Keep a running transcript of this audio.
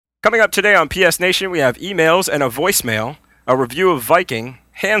Coming up today on PS Nation, we have emails and a voicemail, a review of Viking,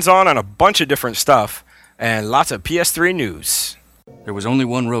 hands-on on a bunch of different stuff, and lots of PS3 news. There was only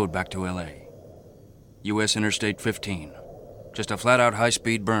one road back to L.A. U.S. Interstate 15. Just a flat-out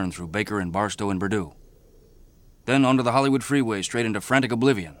high-speed burn through Baker and Barstow and Purdue. Then onto the Hollywood freeway straight into frantic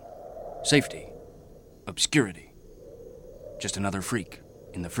oblivion. Safety. Obscurity. Just another freak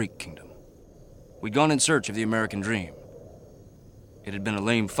in the freak kingdom. We'd gone in search of the American dream. It had been a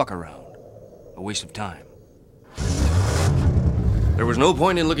lame fuck-around. A waste of time. There was no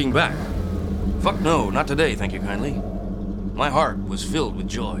point in looking back. Fuck no, not today, thank you kindly. My heart was filled with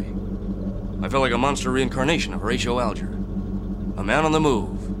joy. I felt like a monster reincarnation of Horatio Alger. A man on the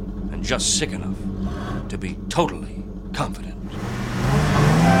move, and just sick enough to be totally confident.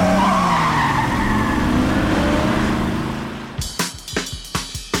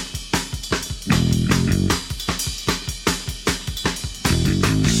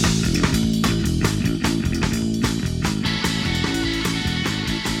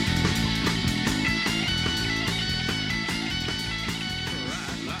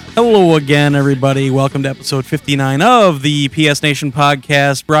 Hello again, everybody. Welcome to episode 59 of the PS Nation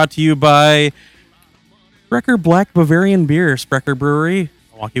podcast, brought to you by Sprecher Black Bavarian Beer, Sprecher Brewery,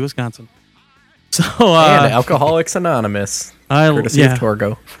 Milwaukee, Wisconsin. So, and Alcoholics Anonymous, courtesy of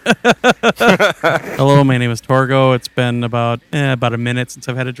Torgo. Hello, my name is Torgo. It's been about a minute since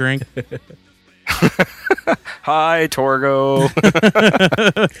I've had a drink. Hi, Torgo.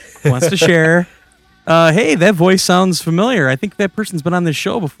 Wants to share. Hey, that voice sounds familiar. I think that person's been on this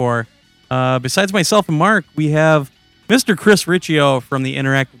show before. Besides myself and Mark, we have Mr. Chris Riccio from the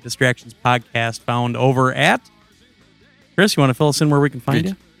Interactive Distractions podcast, found over at... Chris, you want to fill us in where we can find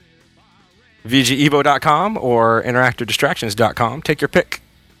you? VGEvo.com or interactivedistractions.com. Take your pick.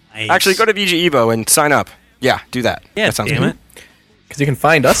 Nice. Actually, go to VGEvo and sign up. Yeah, do that. Yeah, that sounds damn good. it. Because you can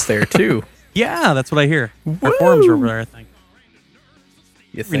find us there, too. Yeah, that's what I hear. Our forums are over there, I think.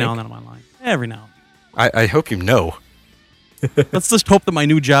 Every now and then I'm online. Every now and then. I hope you know. Let's just hope that my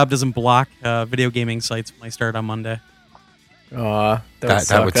new job doesn't block video gaming sites when I start on Monday. That would That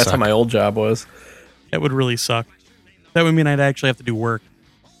suck. would That's suck. how my old job was. That would really suck. That would mean I'd actually have to do work.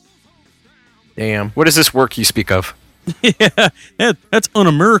 Damn. What is this work you speak of? Yeah, that's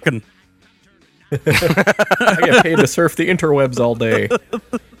un-American. I get paid to surf the interwebs all day. Damn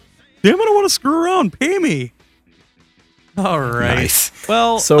it, I want to screw around. Pay me. All right. Nice.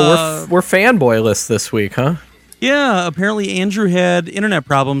 Well, So we're fanboy list this week, huh? yeah, apparently Andrew had internet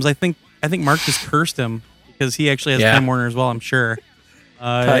problems. I think Mark just cursed him because he actually has Time Warner as well, I'm sure.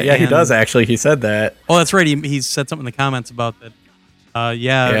 Yeah, he does, actually. He said that. Oh, that's right. He said something in the comments about that.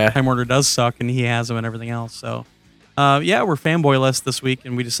 Time Warner does suck, and he has them and everything else. So, we're fanboy list this week,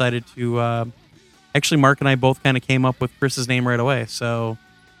 and we decided to... actually, Mark and I both kind of came up with Chris's name right away. So,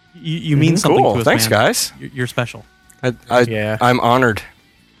 you mean something Cool. to us, Thanks, man. guys. You're special. I'm honored.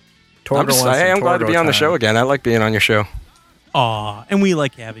 I'm glad to be on the show again. I like being on your show. Aw, and we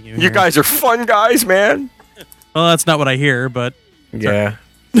like having you here. You guys are fun guys, man. Well, that's not what I hear, but... Yeah.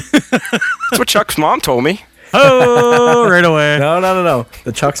 That's what Chuck's mom told me. Oh, right away. No.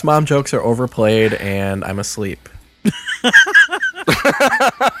 The Chuck's mom jokes are overplayed, and I'm asleep.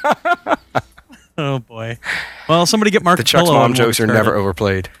 Oh, boy. Well, somebody get Mark The Chuck's mom jokes are never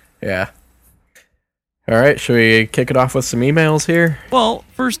overplayed. Yeah. All right, should we kick it off with some emails here? Well,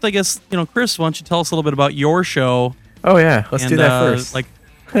 first, I guess, Chris, why don't you tell us a little bit about your show? Oh, yeah. Let's do that first. Like,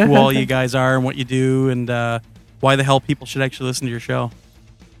 who all you guys are and what you do and why the hell people should actually listen to your show.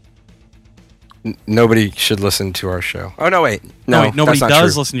 Nobody should listen to our show. Oh, no, wait. No, wait, nobody that's not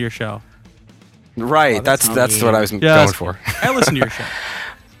does true. listen to your show. Right, Oh, that's that's what I was Just- going for. I listen to your show.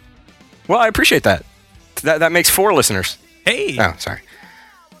 Well, I appreciate that. That makes 4 listeners. Hey! Oh, sorry.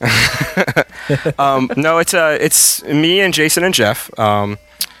 No, it's me and Jason and Jeff, and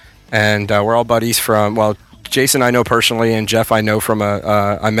we're all buddies from. Well, Jason I know personally, and Jeff I know from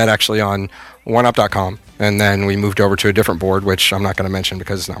I met actually on OneUp.com, and then we moved over to a different board, which I'm not going to mention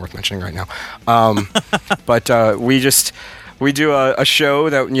because it's not worth mentioning right now. But we do a show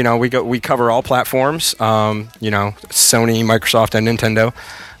that we cover all platforms. Sony, Microsoft, and Nintendo.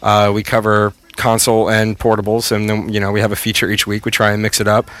 We cover console and portables, and then we have a feature each week. We try and mix it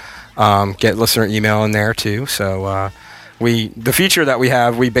up, get listener email in there too. So the feature that we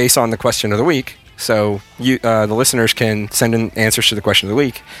have, we base on the question of the week. So the listeners can send in answers to the question of the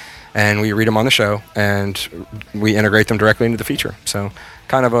week, and we read them on the show, and we integrate them directly into the feature. So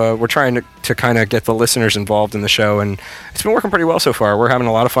we're trying to kind of get the listeners involved in the show, and it's been working pretty well so far. We're having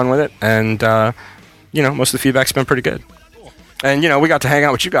a lot of fun with it, and most of the feedback's been pretty good. And, we got to hang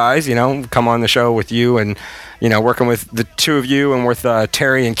out with you guys, come on the show with you and, working with the two of you and with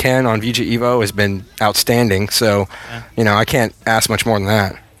Terry and Ken on VG Evo has been outstanding. So, I can't ask much more than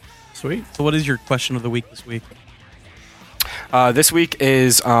that. Sweet. So what is your question of the week this week? This week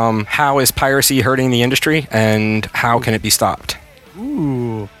is how is piracy hurting the industry and how can it be stopped?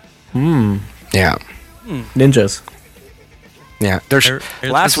 Ooh. Yeah. Ninjas. Yeah.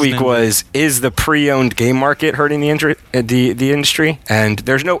 Last week was is the pre-owned game market hurting the industry? And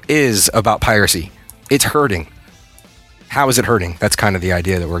there's no is about piracy. It's hurting. How is it hurting? That's kind of the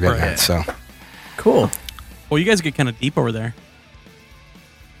idea that we're getting at. So cool. Well, you guys get kind of deep over there.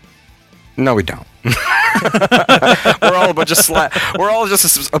 No, we don't. We're all a bunch of We're all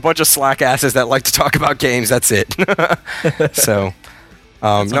just a bunch of slack asses that like to talk about games. That's it. So.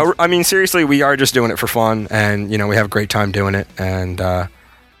 No, I mean seriously, we are just doing it for fun, and we have a great time doing it, and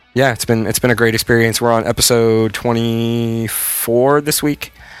yeah, it's been a great experience. We're on episode 24 this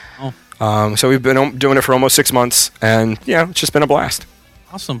week, so we've been doing it for almost 6 months, and it's just been a blast.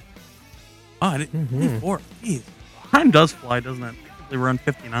 Awesome. Oh, I didn't 24. Jeez. Time does fly, doesn't it? We're on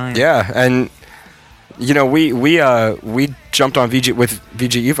 59. Yeah, and we jumped on VG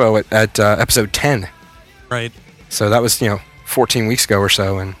Evo at episode 10. Right. So that was 14 weeks ago or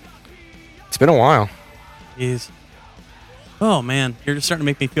so, and it's been a while. Jeez. Oh, man. You're just starting to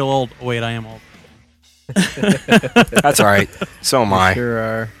make me feel old. Oh, wait, I am old. That's all right. So am I. Sure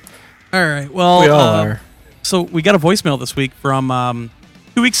are. All right. Well, we all are. So we got a voicemail this week from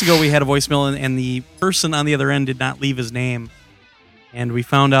 2 weeks ago. We had a voicemail, and the person on the other end did not leave his name. And we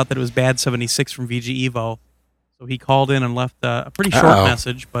found out that it was Bad76 from VG Evo. So he called in and left a pretty short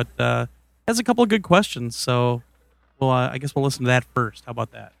message, but has a couple of good questions. So well, I guess we'll listen to that first. How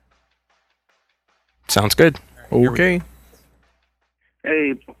about that? Sounds good. Right, okay.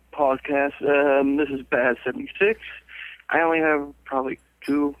 Hey, podcast. This is Bad76. I only have probably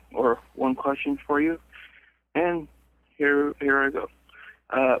 2 or 1 question for you. And here I go.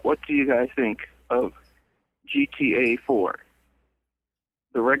 What do you guys think of GTA 4?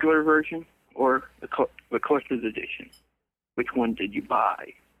 The regular version or the collector's edition? Which one did you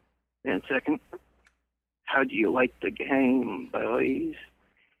buy? And second, how do you like the game, boys?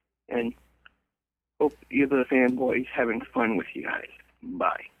 And hope you the fanboys having fun with you guys.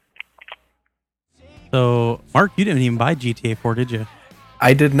 Bye. So, Mark, you didn't even buy GTA 4, did you?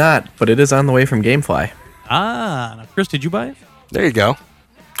 I did not, but it is on the way from GameFly. Now, Chris, did you buy it? There you go.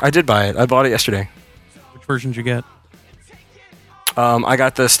 I did buy it. I bought it yesterday. Which version did you get? I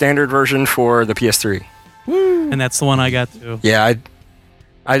got the standard version for the PS3. Woo. And that's the one I got too. Yeah,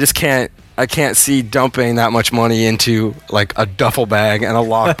 I just can't. I can't see dumping that much money into like a duffel bag and a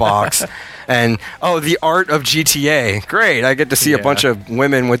lockbox, and the art of GTA. Great, I get to see a bunch of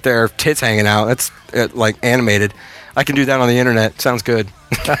women with their tits hanging out. That's like animated. I can do that on the internet. Sounds good.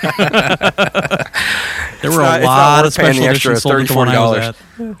 There were a lot of special editions sold at the one I was at.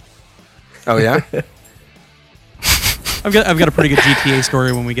 Oh yeah. I've got a pretty good GTA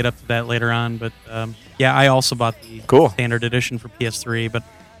story when we get up to that later on, but yeah, I also bought the standard edition for PS3, but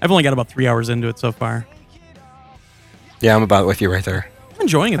I've only got about 3 hours into it so far. Yeah, I'm about with you right there. I'm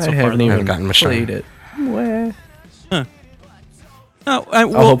enjoying it so far. I haven't even gotten much played it. Huh.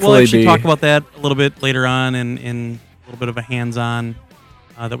 We'll actually talk about that a little bit later on in a little bit of a hands-on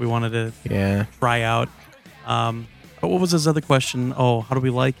that we wanted to try out. But what was his other question? Oh, how do we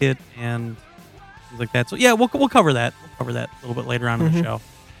like it? And things like that. So yeah, we'll cover that. We'll cover that a little bit later on in the show.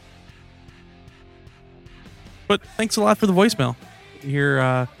 But thanks a lot for the voicemail.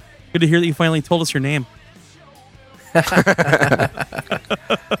 Good to hear that you finally told us your name.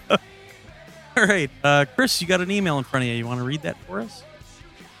 All right, Chris, you got an email in front of you. You want to read that for us?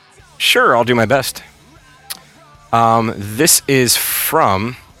 Sure, I'll do my best. This is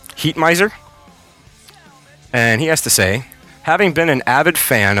from Heat Miser, and he has to say, having been an avid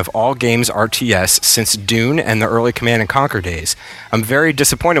fan of all games RTS since Dune and the early Command & Conquer days, I'm very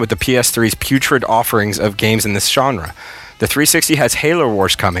disappointed with the PS3's putrid offerings of games in this genre. The 360 has Halo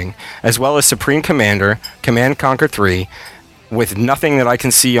Wars coming, as well as Supreme Commander, Command & Conquer 3, with nothing that I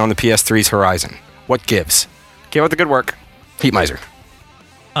can see on the PS3's horizon. What gives? Keep up the good work. Heat Miser.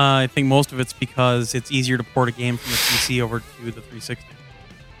 I think most of it's because it's easier to port a game from the PC over to the 360.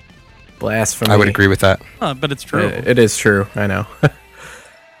 Blasphemy. I would agree with that. But it's true. It is true. I know.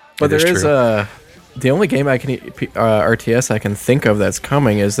 But there is the only game I can RTS I can think of that's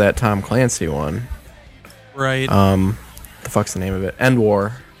coming is that Tom Clancy one. Right. The fuck's the name of it? End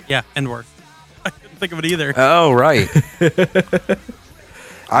War. Yeah, End War. I couldn't think of it either. Oh, right.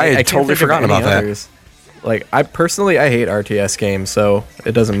 I had totally forgotten about others. That. Like, I hate RTS games, so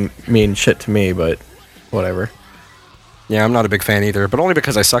it doesn't mean shit to me, but whatever. Yeah, I'm not a big fan either, but only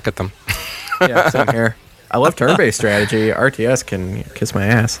because I suck at them. Yeah, same here. I love turn-based strategy. RTS can kiss my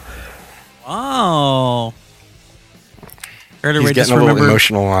ass. Wow. He's getting a little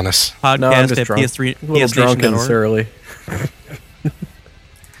emotional on us. Podcast No, I'm just at drunk. PS3, A little drunk and PSNation.org. surly.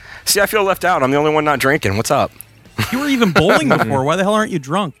 See, I feel left out. I'm the only one not drinking. What's up? You were even bowling before. Why the hell aren't you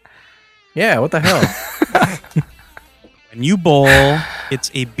drunk? Yeah, what the hell? When you bowl,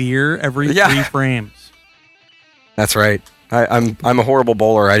 it's a beer every 3 frames. That's right. I'm a horrible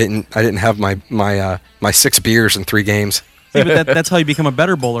bowler. I didn't have my 6 beers in 3 games. See, but that's how you become a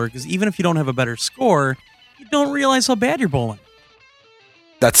better bowler, because even if you don't have a better score, you don't realize how bad you're bowling.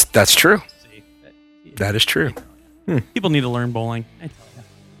 That's true. That is true. People need to learn bowling. I tell you.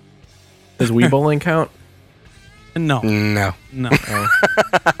 Does Wii bowling count? No. No. Oh.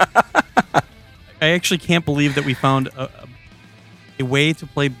 I actually can't believe that we found a way to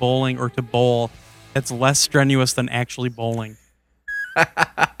play bowling or to bowl that's less strenuous than actually bowling.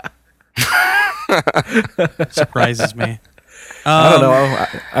 Surprises me. I don't know.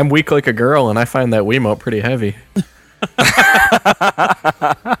 I'm weak like a girl, and I find that Wiimote pretty heavy.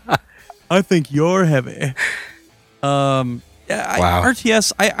 I think you're heavy. Wow.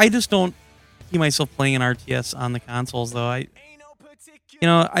 RTS, I just don't see myself playing an RTS on the consoles, though. I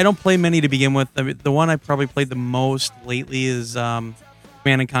don't play many to begin with. I mean, the one I probably played the most lately is Command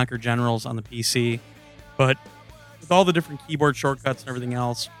and Conquer Generals on the PC. But with all the different keyboard shortcuts and everything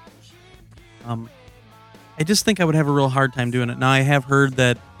else, I just think I would have a real hard time doing it. Now, I have heard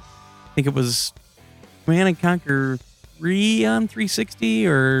that, I think it was Command and Conquer 3 on 360,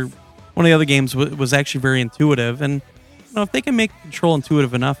 or one of the other games was actually very intuitive. And if they can make control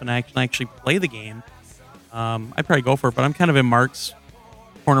intuitive enough and I can actually play the game, I'd probably go for it. But I'm kind of in Mark's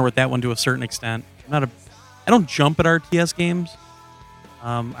corner with that one to a certain extent. I don't jump at RTS games.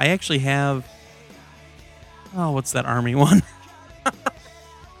 I actually have, what's that Army one?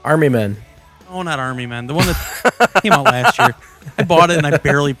 Army Men. Oh, not Army Men. The one that came out last year. I bought it and I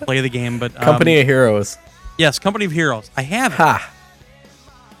barely play the game. But Company of Heroes. Yes, Company of Heroes. I have it. Ha!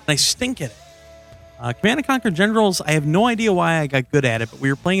 And I stink at it. Command and Conquer Generals, I have no idea why I got good at it, but we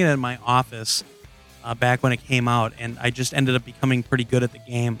were playing it in my office back when it came out, and I just ended up becoming pretty good at the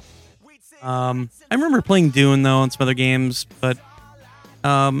game. I remember playing Dune, though, and some other games, but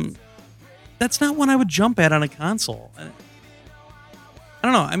that's not one I would jump at on a console. I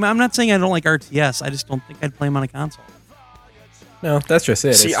don't know. I'm not saying I don't like RTS. I just don't think I'd play them on a console. No, that's just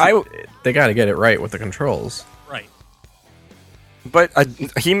it. See, they got to get it right with the controls. Right. But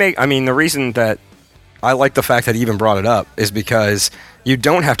the reason that I like the fact that he even brought it up is because you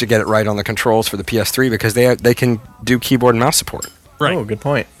don't have to get it right on the controls for the PS3 because they can do keyboard and mouse support. Right. Oh, good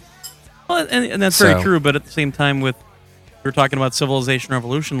point. Well, and that's very true, but at the same time, we were talking about Civilization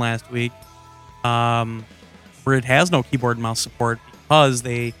Revolution last week, where it has no keyboard and mouse support because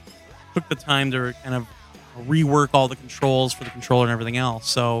they took the time to kind of rework all the controls for the controller and everything else.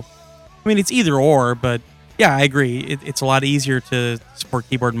 So, I mean, it's either or, but yeah, I agree. It's a lot easier to support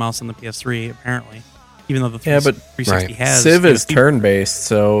keyboard and mouse on the PS3, apparently, even though the 360 has. Civ is turn-based,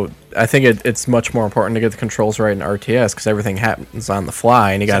 so I think it's much more important to get the controls right in RTS because everything happens on the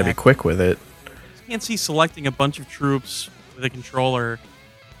fly, and you got to be quick with it. I can't see selecting a bunch of troops with a controller,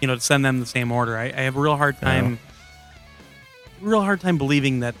 to send them in the same order. I have a real hard time. Real hard time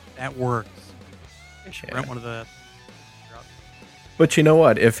believing that works. I should rent one of the. But you know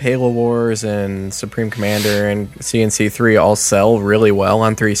what? If Halo Wars and Supreme Commander and CNC3 all sell really well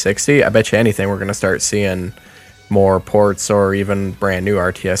on 360, I bet you anything we're going to start seeing more ports or even brand new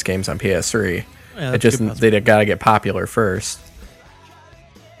RTS games on PS3. Yeah, they got to get popular first.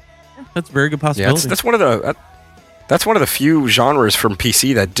 That's a very good possibility. Yeah, that's one of the few genres from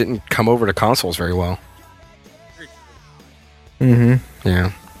PC that didn't come over to consoles very well. Mm-hmm.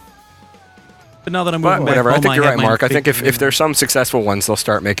 Yeah. But now that I'm moving back whatever, home, I think you're have right, my Mark. I think big if there's some successful ones, they'll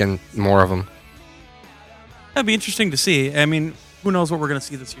start making more of them. That'd be interesting to see. I mean, who knows what we're going to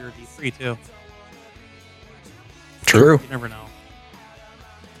see this year at E3 too? True. You never know.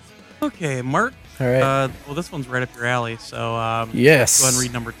 Okay, Mark. All right. Well, this one's right up your alley, so yes. Go ahead and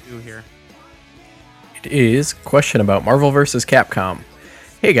read number 2 here. It is question about Marvel vs. Capcom.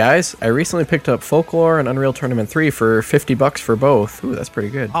 Hey guys, I recently picked up Folklore and Unreal Tournament 3 for $50 for both. Ooh, that's pretty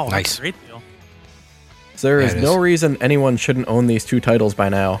good. Oh, nice. That's a great deal. So there is no reason anyone shouldn't own these 2 titles by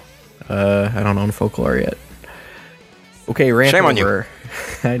now. I don't own Folklore yet. Okay, rant Shame over. on you.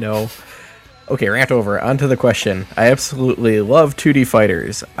 I know. Okay, rant over. On to the question. I absolutely love 2D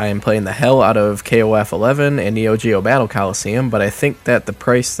fighters. I am playing the hell out of KOF 11 and Neo Geo Battle Coliseum, but I think that the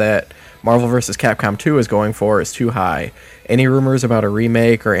price that Marvel vs. Capcom 2 is going for is too high. Any rumors about a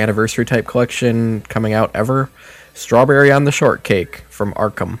remake or anniversary type collection coming out ever? Strawberry on the Shortcake from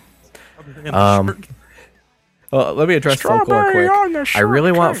Arkham. Well, let me address Folklore quick. I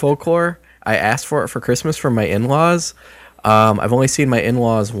really want Folklore. I asked for it for Christmas from my in-laws. I've only seen my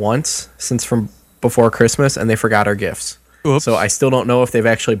in-laws once since from before Christmas, and they forgot our gifts. Oops. So I still don't know if they've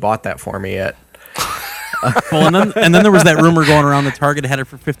actually bought that for me yet. Well, and then there was that rumor going around the Target had it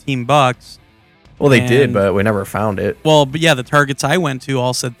for $15. Well, they did, but we never found it. Well, but yeah, the Targets I went to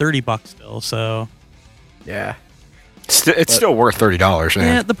all said $30 still. So yeah, it's still worth $30, man.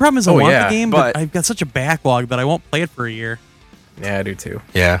 Yeah, the problem is I want yeah, the game, but I've got such a backlog that I won't play it for a year. Yeah, I do too.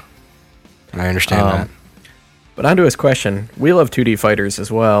 Yeah, I understand that. But on to his question, we love 2D fighters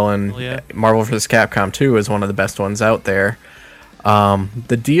as well, and Marvel vs. Capcom 2 is one of the best ones out there.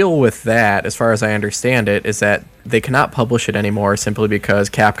 The deal with that, as far as I understand it, is that they cannot publish it anymore simply because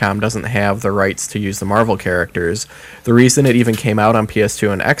Capcom doesn't have the rights to use the Marvel characters. The reason it even came out on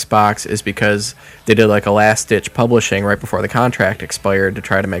PS2 and Xbox is because they did like a last-ditch publishing right before the contract expired to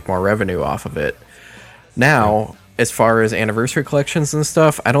try to make more revenue off of it. Now, as far as anniversary collections and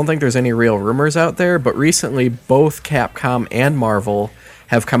stuff, I don't think there's any real rumors out there, but recently both Capcom and Marvel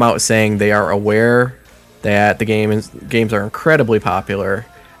have come out saying they are aware that the games are incredibly popular,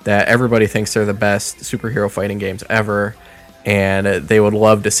 that everybody thinks they're the best superhero fighting games ever, and they would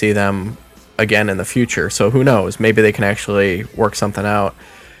love to see them again in the future. So who knows? Maybe they can actually work something out.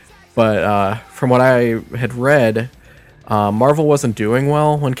 But from what I had read, Marvel wasn't doing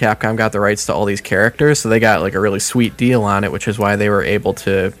well when Capcom got the rights to all these characters, so they got like a really sweet deal on it, which is why they were able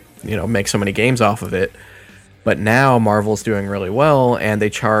to, make so many games off of it. But now Marvel's doing really well, and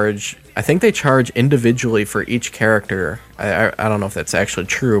I think they charge individually for each character. I don't know if that's actually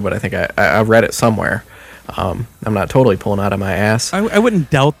true, but I think I read it somewhere. I'm not totally pulling out of my ass. I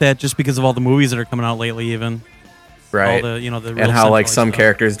wouldn't doubt that just because of all the movies that are coming out lately, even. Right. All the, the real and how like some stuff.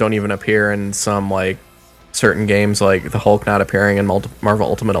 characters don't even appear in some like certain games, like the Hulk not appearing in Marvel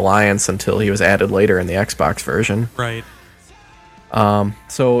Ultimate Alliance until he was added later in the Xbox version. Right.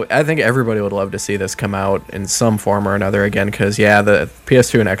 So I think everybody would love to see this come out in some form or another again, because the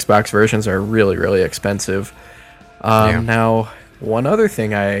PS2 and Xbox versions are really, really expensive. Now, one other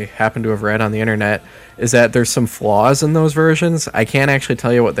thing I happen to have read on the internet is that there's some flaws in those versions. I can't actually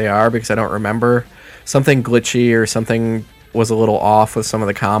tell you what they are because I don't remember. Something glitchy or something was a little off with some of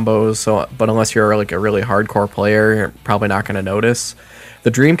the combos. But unless you're like a really hardcore player, you're probably not going to notice. The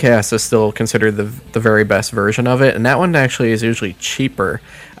Dreamcast is still considered the very best version of it, and that one actually is usually cheaper.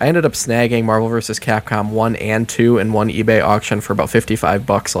 I ended up snagging Marvel vs. Capcom 1 and 2 in one eBay auction for about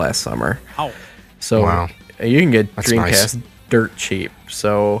 $55 last summer. Ow. So wow. You can get That's Dreamcast nice. dirt cheap.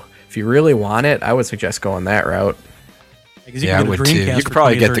 So if you really want it, I would suggest going that route. Yeah, I would too. You could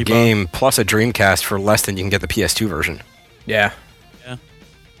probably get the game plus a Dreamcast for less than you can get the PS2 version. Yeah. Yeah.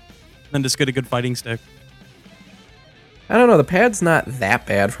 Then just get a good fighting stick. I don't know, the pad's not that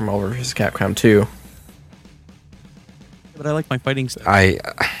bad from Marvel vs. Capcom 2. But I like my fighting stick.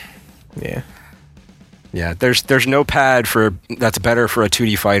 Yeah, there's no pad that's better for a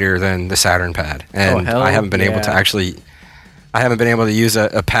 2D fighter than the Saturn pad, and I haven't been able to use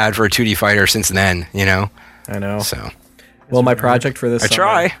a pad for a 2D fighter since then. I know. So, well, my project for this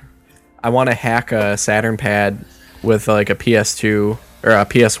summer, I want to hack a Saturn pad with like a PS2 or a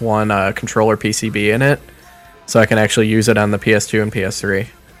PS1 controller PCB in it, so I can actually use it on the PS2 and PS3.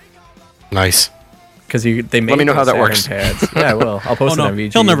 Nice. Because they made Let me know how that Saturn works. pads. Yeah, I will. I'll post it on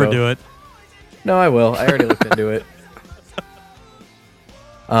VG. He'll never do it. No, I will. I already looked into it.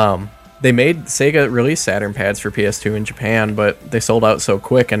 Sega released Saturn pads for PS2 in Japan, but they sold out so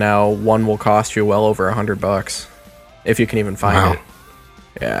quick, and now one will cost you well over $100 if you can even find it.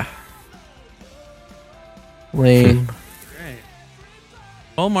 Yeah. Lame. Right.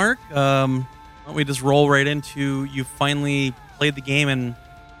 Well, Mark, why don't we just roll right into you finally played the game and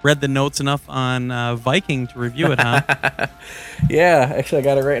read the notes enough on Viking to review it, huh? Yeah, actually, I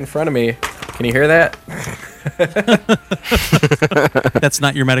got it right in front of me. Can you hear that? That's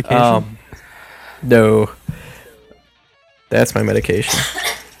not your medication? No. That's my medication.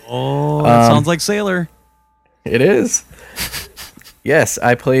 Oh, that sounds like Sailor. It is. Yes,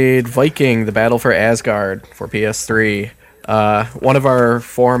 I played Viking, The Battle for Asgard for PS3. One of our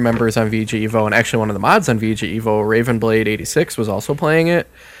forum members on VG Evo, and actually one of the mods on VG Evo, Ravenblade86, was also playing it.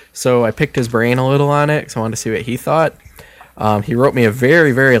 So I picked his brain a little on it because I wanted to see what he thought. He wrote me a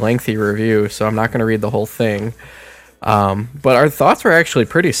very, very lengthy review, so I'm not going to read the whole thing. But our thoughts were actually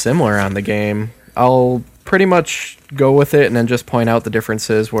pretty similar on the game. I'll pretty much go with it and then just point out the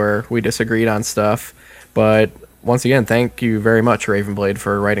differences where we disagreed on stuff. But once again, thank you very much, Ravenblade,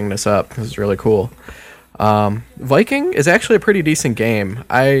 for writing this up. This is really cool. Viking is actually a pretty decent game.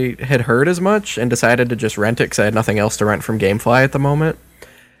 I had heard as much and decided to just rent it because I had nothing else to rent from GameFly at the moment.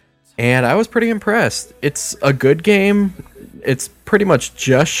 And I was pretty impressed. It's a good game. It's pretty much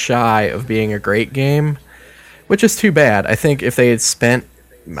just shy of being a great game, which is too bad. I think if they had spent,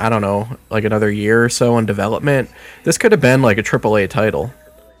 I don't know, like another year or so in development, this could have been like a AAA title.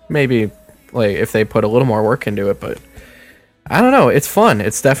 Maybe like if they put a little more work into it, but I don't know. It's fun.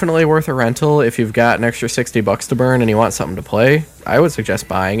 It's definitely worth a rental if you've got an extra $60 to burn and you want something to play. I would suggest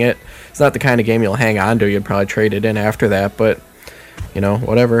buying it. It's not the kind of game you'll hang on to. You'd probably trade it in after that, but you know,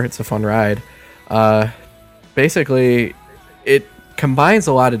 whatever. It's a fun ride. Basically, it combines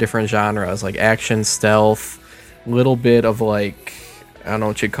a lot of different genres like action, stealth, little bit of like, I don't know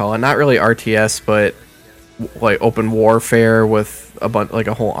what you'd call it. Not really RTS, but like open warfare with like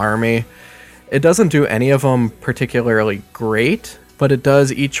a whole army. It doesn't do any of them particularly great, but it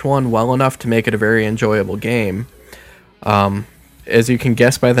does each one well enough to make it a very enjoyable game. As you can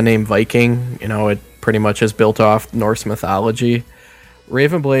guess by the name Viking, you know, it pretty much is built off Norse mythology.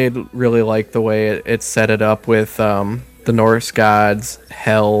 Ravenblade really liked the way it set it up with the Norse gods,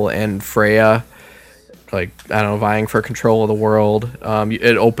 Hel and Freya, like, I don't know, vying for control of the world.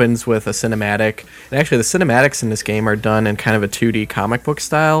 It opens with a cinematic. And actually, the cinematics in this game are done in kind of a 2D comic book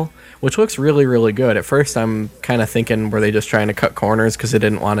style, which looks really, really good. At first, I'm kind of thinking, were they just trying to cut corners because they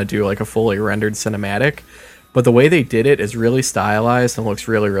didn't want to do like a fully rendered cinematic? But the way they did it is really stylized and looks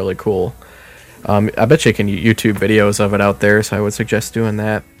really, really cool. I bet you can YouTube videos of it out there, so I would suggest doing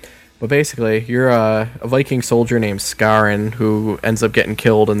that. But basically, you're a Viking soldier named Skarin who ends up getting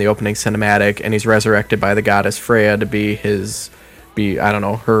killed in the opening cinematic, and he's resurrected by the goddess Freya to be I don't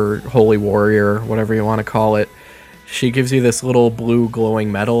know, her holy warrior, whatever you want to call it. She gives you this little blue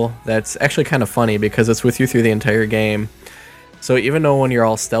glowing metal that's actually kind of funny because it's with you through the entire game. So even though when you're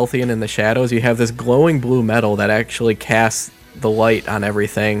all stealthy and in the shadows, you have this glowing blue metal that actually casts the light on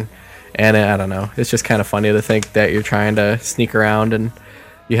everything. And I don't know, it's just kind of funny to think that you're trying to sneak around and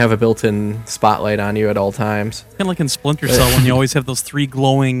you have a built-in spotlight on you at all times. Kind of like in Splinter Cell when you always have those three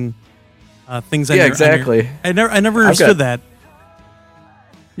glowing things on yeah, your... exactly. I never understood that.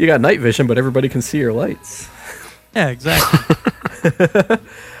 You got night vision, but everybody can see your lights. Yeah, exactly.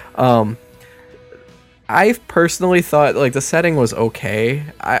 I personally thought like the setting was okay.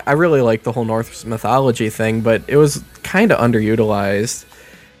 I really liked the whole Norse mythology thing, but it was kind of underutilized.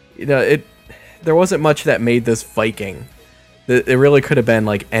 You know, there wasn't much that made this Viking. It really could have been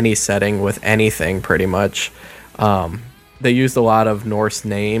like any setting with anything, pretty much. They used a lot of Norse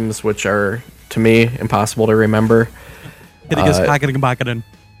names, which are to me impossible to remember.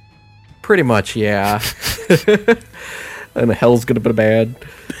 Pretty much, yeah. And hell's gonna be bad.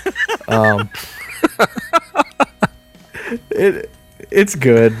 It's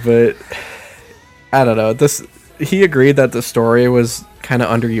good, but I don't know. He agreed that the story was kind of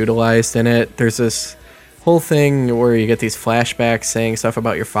underutilized in it. There's this whole thing where you get these flashbacks saying stuff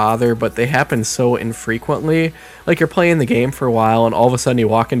about your father, but they happen so infrequently. Like you're playing the game for a while, and all of a sudden you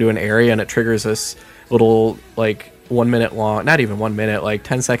walk into an area and it triggers this little like 1 minute long, not even 1 minute, like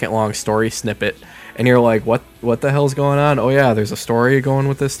 10-second long story snippet, and you're like, what the hell's going on? Oh yeah, there's a story going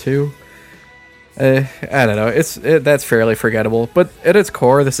with this too. I don't know. That's fairly forgettable, but at its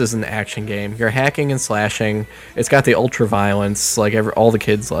core, this is an action game. You're hacking and slashing. It's got the ultra violence, like all the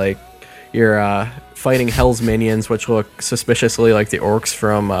kids like. You're fighting Hell's minions, which look suspiciously like the orcs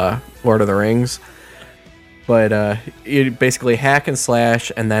from Lord of the Rings. But you basically hack and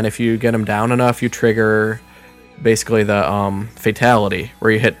slash, and then if you get them down enough, you trigger basically the fatality,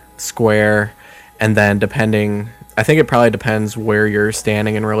 where you hit square, and then depending... I think it probably depends where you're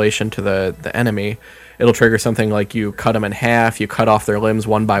standing in relation to the enemy. It'll trigger something like you cut them in half, you cut off their limbs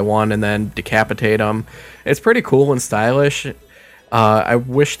one by one, and then decapitate them. It's pretty cool and stylish. I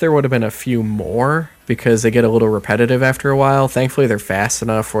wish there would have been a few more, because they get a little repetitive after a while. Thankfully, they're fast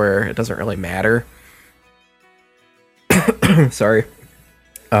enough where it doesn't really matter. Sorry.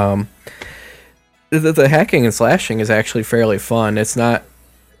 The hacking and slashing is actually fairly fun. It's not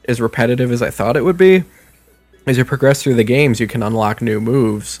as repetitive as I thought it would be. As you progress through the games, you can unlock new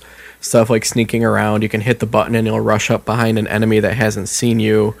moves. Stuff like sneaking around. You can hit the button and you'll rush up behind an enemy that hasn't seen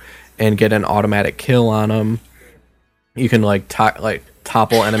you and get an automatic kill on them. You can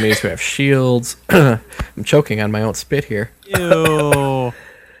topple enemies who have shields. I'm choking on my own spit here. Ew.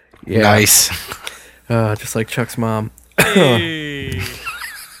 Yeah. Nice. Just like Chuck's mom. Hey.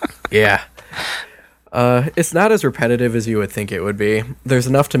 Yeah. It's not as repetitive as you would think it would be. There's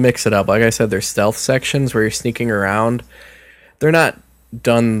enough to mix it up. Like I said, there's stealth sections where you're sneaking around. They're not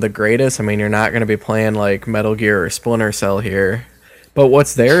done the greatest. I mean, you're not going to be playing like Metal Gear or Splinter Cell here. But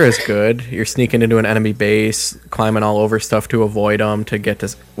what's there is good. You're sneaking into an enemy base, climbing all over stuff to avoid them, to get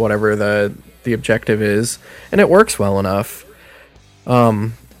to whatever the objective is, and it works well enough.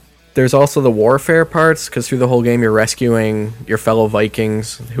 There's also the warfare parts, because through the whole game you're rescuing your fellow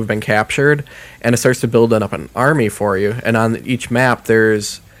Vikings who've been captured, and it starts to build up an army for you. And on each map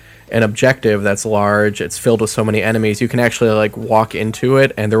there's an objective that's large. It's filled with so many enemies. You can actually like walk into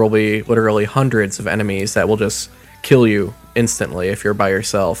it, and there will be literally hundreds of enemies that will just kill you instantly if you're by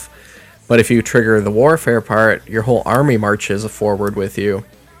yourself. But if you trigger the warfare part, your whole army marches forward with you.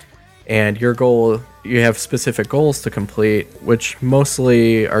 And your goal, you have specific goals to complete, which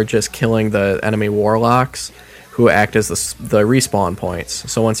mostly are just killing the enemy warlocks who act as the respawn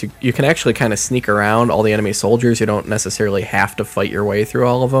points. So once you can actually kind of sneak around all the enemy soldiers. You don't necessarily have to fight your way through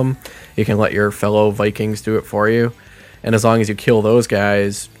all of them. You can let your fellow Vikings do it for you. And as long as you kill those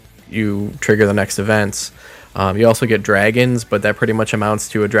guys, you trigger the next events. You also get dragons, but that pretty much amounts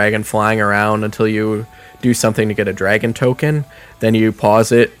to a dragon flying around until you do something to get a dragon token. Then you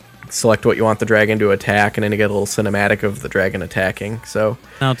pause it, select what you want the dragon to attack, and then you get a little cinematic of the dragon attacking. So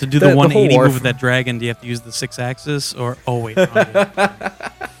now to do the 180 move with that dragon, do you have to use the 6-axis or? Oh wait, no.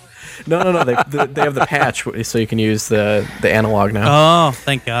 They have the patch, so you can use the analog now. Oh,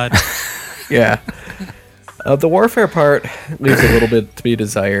 thank God. Yeah. The warfare part leaves a little bit to be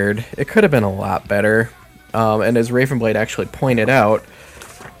desired. It could have been a lot better. And as Ravenblade actually pointed out,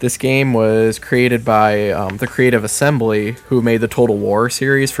 this game was created by the Creative Assembly, who made the Total War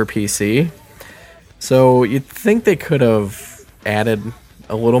series for PC. So you'd think they could have added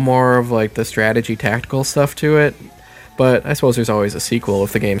a little more of like the strategy tactical stuff to it, but I suppose there's always a sequel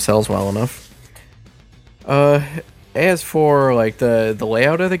if the game sells well enough. As for like the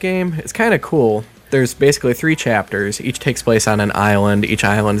layout of the game, it's kind of cool. There's basically 3 chapters. Each takes place on an island. Each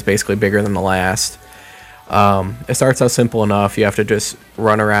island's basically bigger than the last. It starts out simple enough. You have to just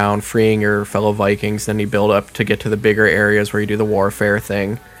run around freeing your fellow Vikings. Then you build up to get to the bigger areas where you do the warfare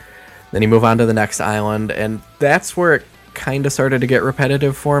thing. Then you move on to the next island, and that's where it kind of started to get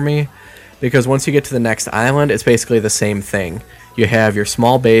repetitive for me, because once you get to the next island, it's basically the same thing. You have your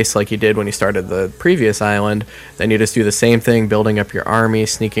small base like you did when you started the previous island. Then you just do the same thing, building up your army,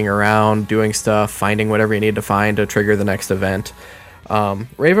 sneaking around, doing stuff, finding whatever you need to find to trigger the next event.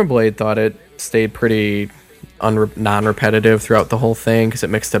 Ravenblade thought it stayed pretty non-repetitive throughout the whole thing because it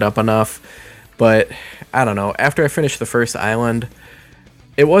mixed it up enough. But I don't know, after I finished the first island,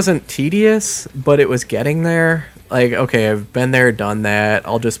 it wasn't tedious, but it was getting there. Like, okay, I've been there, done that.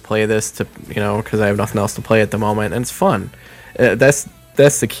 I'll just play this to, because I have nothing else to play at the moment, and it's fun. That's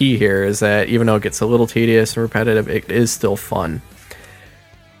the key here, is that even though it gets a little tedious and repetitive, it is still fun.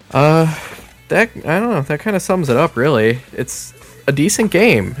 I don't know, that kind of sums it up, really. It's a decent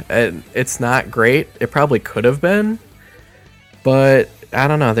game. It's not great. It probably could have been, but I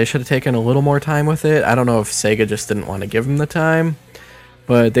don't know. They should have taken a little more time with it. I don't know if Sega just didn't want to give them the time,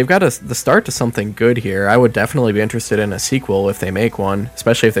 but they've got the start to something good here. I would definitely be interested in a sequel if they make one,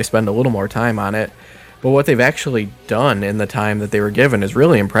 especially if they spend a little more time on it. But what they've actually done in the time that they were given is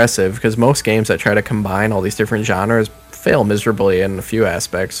really impressive, because most games that try to combine all these different genres fail miserably in a few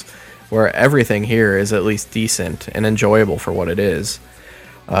aspects, where everything here is at least decent and enjoyable for what it is.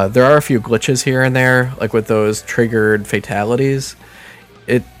 There are a few glitches here and there, like with those triggered fatalities.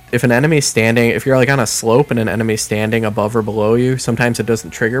 If an enemy's standing, if you're like on a slope and an enemy's standing above or below you, sometimes it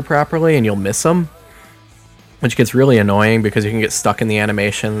doesn't trigger properly and you'll miss them, which gets really annoying because you can get stuck in the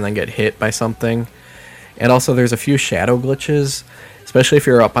animation and then get hit by something. And also there's a few shadow glitches, especially if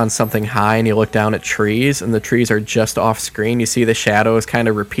you're up on something high and you look down at trees and the trees are just off screen. You see the shadows kind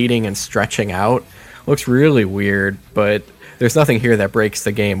of repeating and stretching out. Looks really weird, but there's nothing here that breaks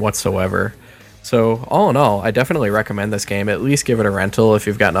the game whatsoever. So all in all, I definitely recommend this game. At least give it a rental if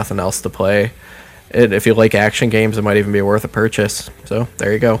you've got nothing else to play. If you like action games, it might even be worth a purchase. So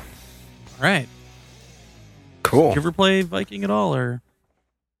there you go. All right. Cool. Did you ever play Viking at all, or?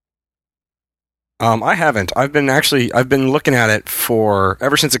 I haven't. I've been looking at it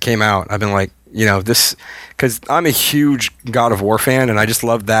ever since it came out. I've been like, this, because I'm a huge God of War fan, and I just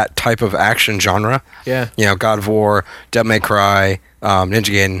love that type of action genre. Yeah. God of War, Devil May Cry,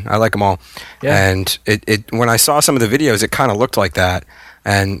 Ninja Gaiden. I like them all. Yeah. And it when I saw some of the videos, it kind of looked like that,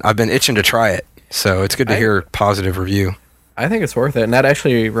 and I've been itching to try it. So it's good to hear a positive review. I think it's worth it, and that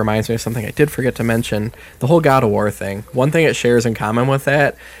actually reminds me of something I did forget to mention. The whole God of War thing. One thing it shares in common with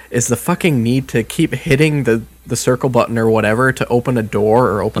that is the fucking need to keep hitting the circle button or whatever to open a door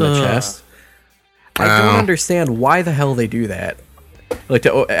or open a chest. I don't understand why the hell they do that. Like,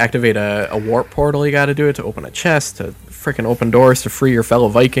 to activate a warp portal, you gotta do it. To open a chest, to freaking open doors, to free your fellow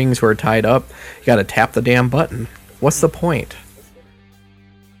Vikings who are tied up, you gotta tap the damn button. What's the point?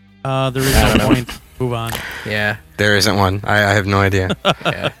 There is no point. Move on. Yeah. There isn't one. I have no idea.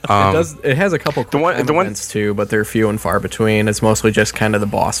 Yeah. It has a couple quick time events too, but they're few and far between. It's mostly just kind of the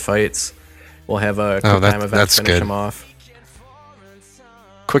boss fights. We'll have a quick time event to finish them off.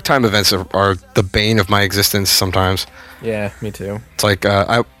 Quick time events are the bane of my existence sometimes. Yeah, me too. It's like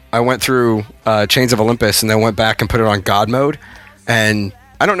I went through Chains of Olympus and then went back and put it on God mode, and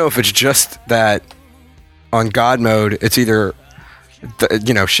I don't know if it's just that on God mode it's either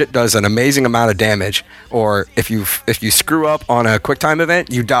shit does an amazing amount of damage, or if you screw up on a quick time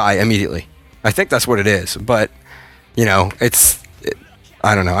event you die immediately. I think that's what it is, but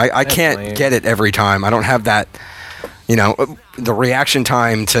I don't know. I can't get it every time. I don't have that the reaction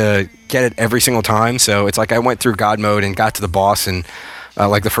time to get it every single time. So it's like I went through God mode and got to the boss and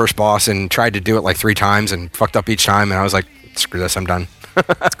like the first boss and tried to do it like 3 times and fucked up each time, and I was like, screw this, I'm done.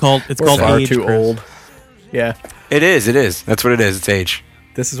 It's called far age, too Chris. old. Yeah. It is. That's what it is. It's age.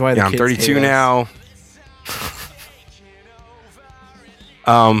 This is why the I'm kids 32 hate now.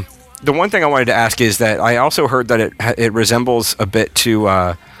 The one thing I wanted to ask is that I also heard that it resembles a bit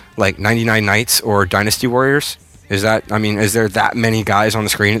to like 99 Nights or Dynasty Warriors. Is there that many guys on the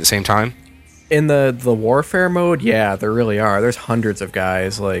screen at the same time? In the warfare mode, yeah, there really are. There's hundreds of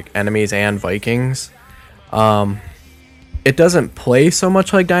guys, like enemies and Vikings. It doesn't play so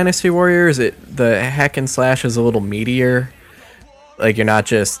much like Dynasty Warriors. The hack and slash is a little meatier. Like, you're not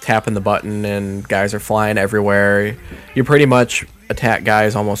just tapping the button and guys are flying everywhere. You pretty much attack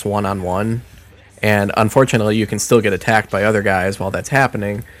guys almost one-on-one. And unfortunately, you can still get attacked by other guys while that's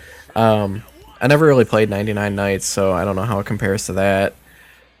happening. I never really played 99 Nights, so I don't know how it compares to that.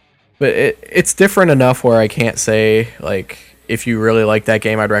 But it's different enough where I can't say, like, if you really like that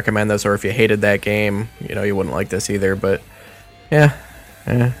game, I'd recommend this, or if you hated that game, you wouldn't like this either. But, yeah,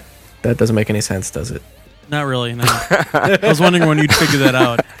 that doesn't make any sense, does it? Not really, no. I was wondering when you'd figure that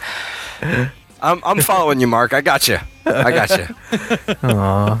out. I'm following you, Mark. I got you.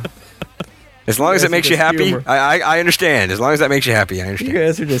 Aww. As long as it makes you happy, I understand. As long as that makes you happy, I understand. You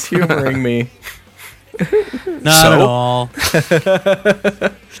guys are just humoring me. Not at all.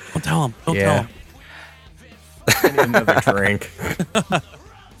 Don't tell him. Don't tell him. I need another drink.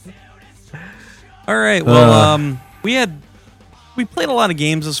 All right. Well, we played a lot of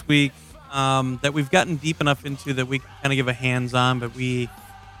games this week that we've gotten deep enough into that we can kind of give a hands-on, but we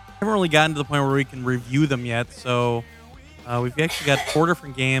haven't really gotten to the point where we can review them yet. So we've actually got 4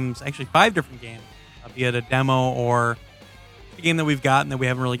 different games, actually 5 different games, be it a demo or a game that we've gotten that we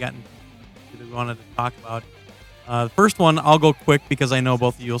haven't really gotten to that we wanted to talk about. The first one, I'll go quick because I know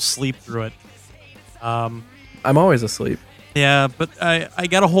both of you will sleep through it. I'm always asleep. Yeah, but I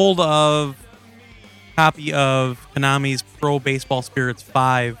got a hold of a copy of Konami's Pro Baseball Spirits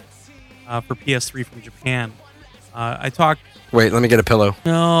 5 for PS3 from Japan. Wait, let me get a pillow.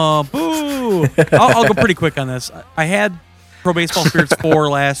 No, boo! I'll go pretty quick on this. I had Pro Baseball Spirits 4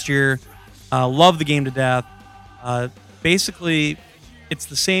 last year. Loved the game to death. Basically, it's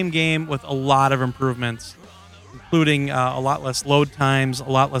the same game with a lot of improvements, including a lot less load times, a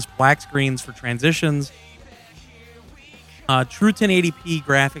lot less black screens for transitions, true 1080p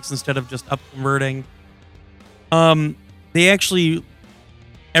graphics instead of just up converting. They actually,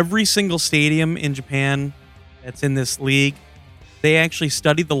 every single stadium in Japan that's in this league, they actually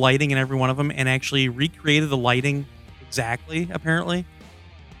studied the lighting in every one of them and actually recreated the lighting exactly, apparently.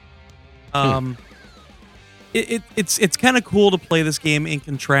 It's kind of cool to play this game in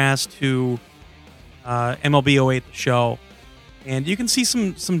contrast to MLB 08 the show. And you can see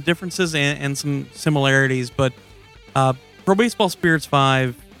some differences and some similarities, but Pro Baseball Spirits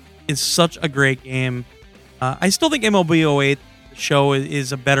 5 is such a great game. I still think MLB 08 the show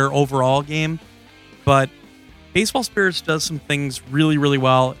is a better overall game, but Baseball Spirits does some things really, really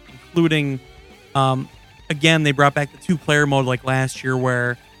well, including, again, they brought back the 2-player mode like last year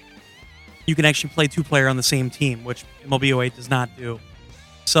where you can actually play 2-player on the same team, which MLB 08 does not do.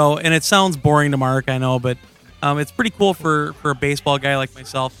 So, and it sounds boring to Mark, I know, but it's pretty cool for a baseball guy like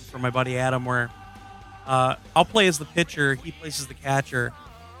myself and for my buddy Adam, where I'll play as the pitcher, he plays as the catcher,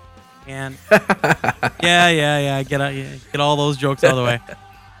 and get all those jokes out of the way.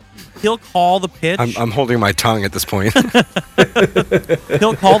 He'll call the pitch. I'm holding my tongue at this point.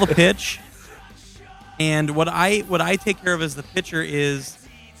 He'll call the pitch, and what I take care of as the pitcher is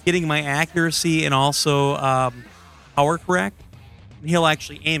getting my accuracy and also power correct, and he'll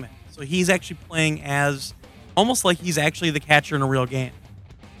actually aim it. So he's actually playing as almost like he's actually the catcher in a real game.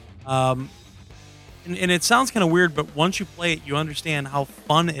 And it sounds kind of weird, but once you play it, you understand how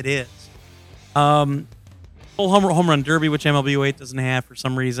fun it is. Full home run derby, which MLB 08 doesn't have for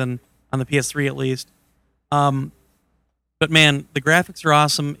some reason, on the PS3 at least. But man, the graphics are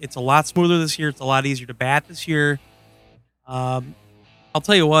awesome. It's a lot smoother this year. It's a lot easier to bat this year. I'll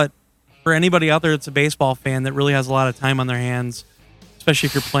tell you what, for anybody out there that's a baseball fan that really has a lot of time on their hands, especially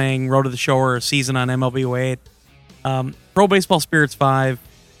if you're playing Road to the Show or a season on MLB 08, Pro Baseball Spirits 5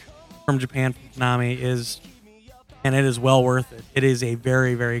 from Japan, from Konami, and it is well worth it. It is a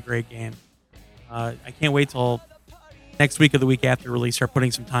very, very great game. I can't wait till next week or the week after release, start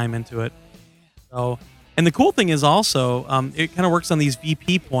putting some time into it. So, and the cool thing is also, it kind of works on these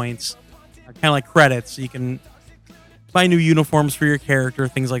VP points, kind of like credits. So you can buy new uniforms for your character,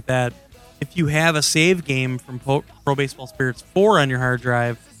 things like that. If you have a save game from Pro Baseball Spirits 4 on your hard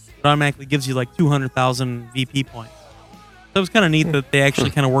drive, it automatically gives you like 200,000 VP points. So it was kind of neat that they actually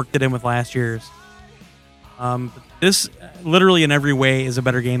kind of worked it in with last year's. But this, literally in every way, is a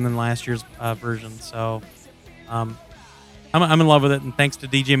better game than last year's version. So I'm in love with it, and thanks to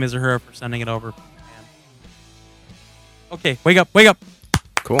DJ Mizuhara for sending it over. Okay, wake up.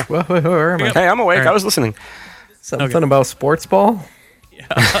 Cool. Where am I? Hey, I'm awake. Right. I was listening. Something about sports ball?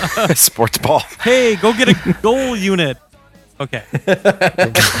 Sports ball. Hey, go get a goal unit. Okay.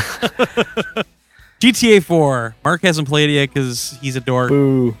 GTA 4. Mark hasn't played it yet because he's a dork.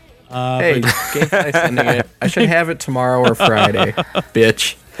 Boo. Hey, Gamefly's sending it. I should have it tomorrow or Friday,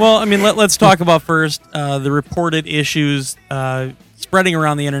 bitch. Well, I mean, let's talk about first the reported issues spreading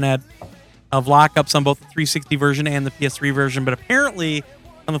around the internet of lockups on both the 360 version and the PS3 version. But apparently,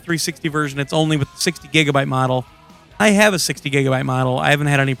 on the 360 version, it's only with the 60 gigabyte model. I have a 60 gigabyte model. I haven't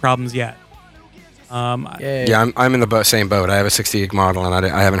had any problems yet. Yeah, I'm in the same boat. I have a 60 gig model, and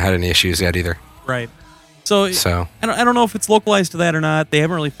I haven't had any issues yet either. Right. So I don't know if it's localized to that or not. They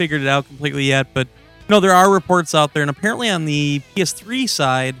haven't really figured it out completely yet. But there are reports out there, and apparently on the PS3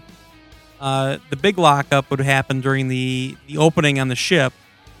 side, the big lockup would happen during the opening on the ship.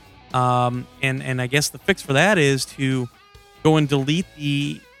 And I guess the fix for that is to go and delete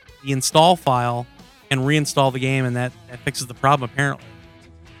the install file and reinstall the game, and that fixes the problem, apparently.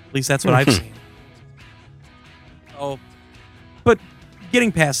 At least that's what I've seen. So, but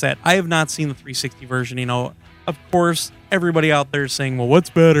getting past that, I have not seen the 360 version. Of course, everybody out there is saying, well, what's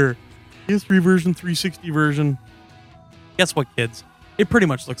better? PS3 version, 360 version. Guess what, kids? It pretty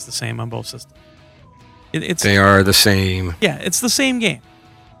much looks the same on both systems. They are the same. Yeah, it's the same game.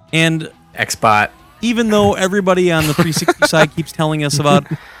 And Xbot. even though everybody on the 360 side keeps telling us about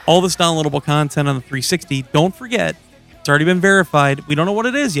all this downloadable content on the 360, don't forget, it's already been verified. We don't know what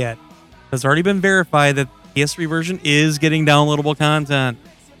it is yet. It's already been verified that the PS3 version is getting downloadable content.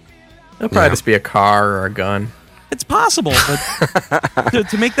 It'll probably just be a car or a gun. It's possible, but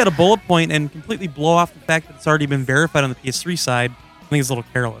to make that a bullet point and completely blow off the fact that it's already been verified on the PS3 side, I think it's a little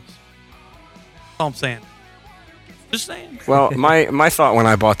careless. That's all I'm saying. Just saying. Well, my thought when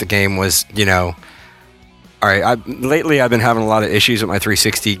I bought the game was, all right, lately I've been having a lot of issues with my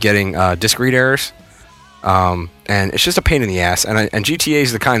 360 getting disk read errors. And it's just a pain in the ass. And GTA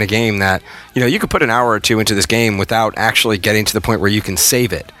is the kind of game that, you could put an hour or two into this game without actually getting to the point where you can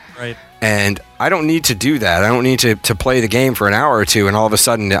save it. Right. And I don't need to do that. I don't need to play the game for an hour or two and all of a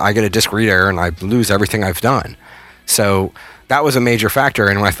sudden I get a disk read error and I lose everything I've done. So that was a major factor.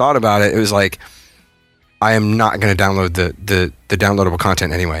 And when I thought about it, it was like, I am not going to download the downloadable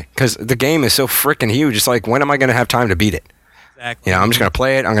content anyway. Because the game is so freaking huge. It's like, when am I going to have time to beat it? Exactly. I'm just going to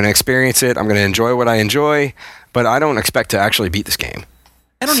play it. I'm going to experience it. I'm going to enjoy what I enjoy. But I don't expect to actually beat this game.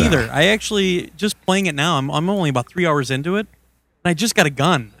 I don't either. I actually, just playing it now, I'm only about 3 hours into it. And I just got a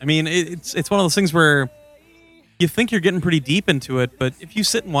gun. I mean, it's one of those things where you think you're getting pretty deep into it, but if you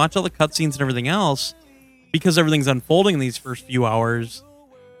sit and watch all the cutscenes and everything else, because everything's unfolding in these first few hours,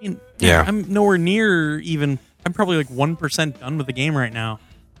 I'm nowhere near even. I'm probably like 1% done with the game right now.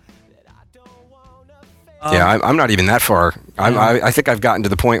 I'm not even that far. I think I've gotten to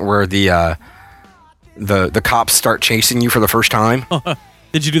the point where the cops start chasing you for the first time.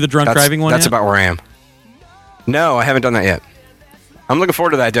 Did you do the drunk driving one? That's yet? about where I am. No, I haven't done that yet. I'm looking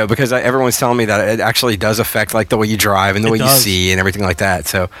forward to that though because everyone's telling me that it actually does affect like the way you drive and the way you see and everything like that.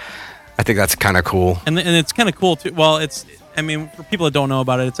 So I think that's kind of cool. And it's kind of cool too. Well, for people that don't know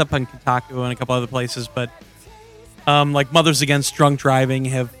about it, it's up on Kotaku and a couple other places. But like Mothers Against Drunk Driving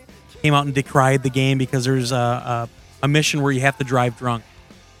have came out and decried the game because there's a mission where you have to drive drunk.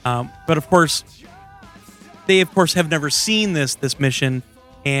 But of course, they have never seen this mission.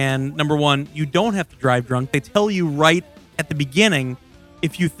 And number one, you don't have to drive drunk. They tell you right at the beginning,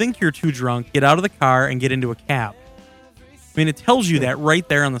 if you think you're too drunk, get out of the car and get into a cab. I mean, it tells you that right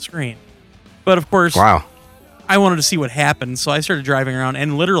there on the screen. But of course, wow. I wanted to see what happened, so I started driving around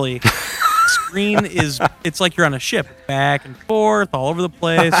and literally screen it's like you're on a ship, back and forth, all over the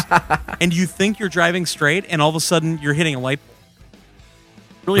place, and you think you're driving straight, and all of a sudden you're hitting a light pole.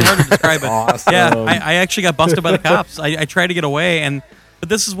 Really hard to describe it. Awesome. Yeah, I actually got busted by the cops. I tried to get away, but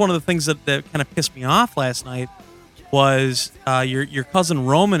this is one of the things that kind of pissed me off last night was your cousin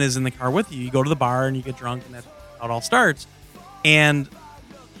Roman is in the car with you. You go to the bar and you get drunk, and that's how it all starts. And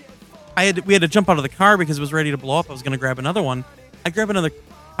we had to jump out of the car because it was ready to blow up. I was going to grab another one. I grab another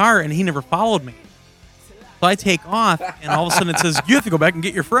car, and he never followed me. So I take off, and all of a sudden it says, you have to go back and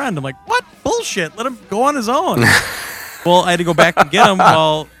get your friend. I'm like, what? Bullshit. Let him go on his own. Well, I had to go back and get him.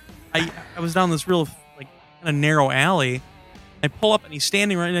 Well, I was down this real kind of narrow alley. I pull up, and he's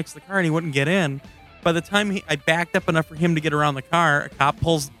standing right next to the car, and he wouldn't get in. By the time I backed up enough for him to get around the car, a cop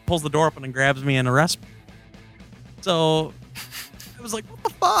pulls the door open and grabs me and arrests me. So I was like, what the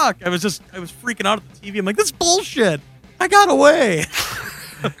fuck? I was freaking out at the TV. I'm like, this is bullshit. I got away.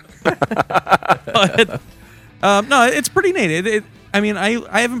 But, no, it's pretty neat.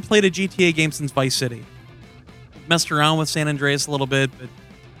 I haven't played a GTA game since Vice City. Messed around with San Andreas a little bit,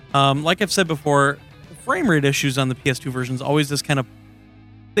 but like I've said before, the frame rate issues on the PS2 versions always just kind of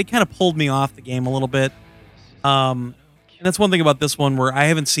pulled me off the game a little bit. And that's one thing about this one where I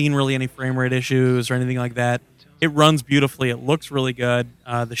haven't seen really any frame rate issues or anything like that. It runs beautifully. It looks really good.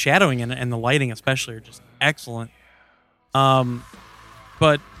 The shadowing and the lighting especially are just excellent.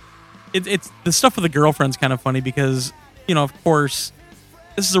 But it's the stuff with the girlfriend's kind of funny because, of course,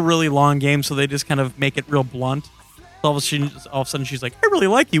 this is a really long game, so they just kind of make it real blunt. So all of a sudden she's like, I really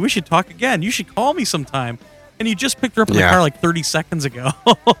like you. We should talk again. You should call me sometime. And you just picked her up in the car like 30 seconds ago.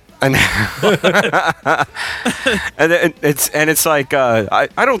 And it's like,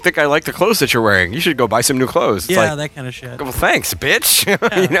 I don't think I like the clothes that you're wearing. You should go buy some new clothes. It's yeah, that kind of shit. Well, thanks, bitch. Yeah.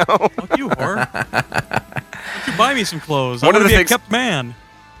 Fuck you, whore. Why don't you buy me some clothes? I want to be a kept man.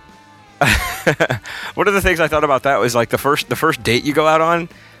 One of the things I thought about that was like the first date you go out on,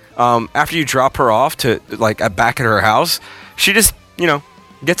 after you drop her off to back at her house, she just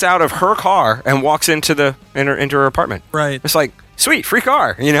gets out of her car and walks into her apartment. Right. It's like, sweet, free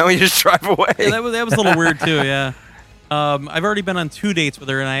car. You just drive away. Yeah, that was a little weird too. Yeah. I've already been on 2 dates with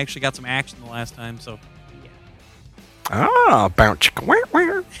her, and I actually got some action the last time. So. Ah, bounce.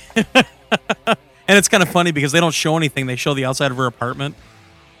 And it's kind of funny because they don't show anything. They show the outside of her apartment.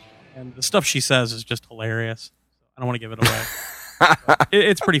 And the stuff she says is just hilarious. I don't want to give it away.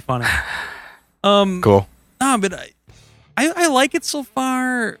 It's pretty funny. Cool. No, but I like it so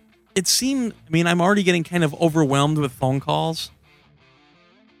far. It seemed, I'm already getting kind of overwhelmed with phone calls.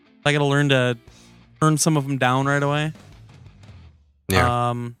 I got to learn to turn some of them down right away.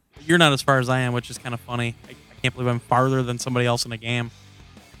 Yeah. You're not as far as I am, which is kind of funny. I can't believe I'm farther than somebody else in a game.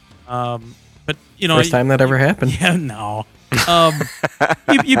 But first time that ever happened. Yeah, no.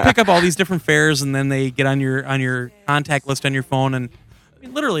 You pick up all these different fares, and then they get on your contact list on your phone, and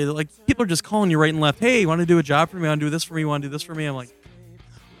literally, people are just calling you right and left. Hey, you want to do a job for me? You want to do this for me? You want to do this for me? I'm like,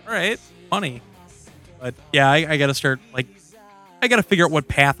 all right, funny. But yeah, I got to start, I got to figure out what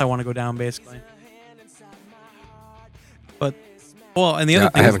path I want to go down, basically. But, and the other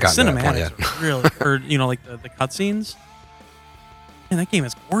thing is the cinematics are really, or, the cutscenes. Man, that game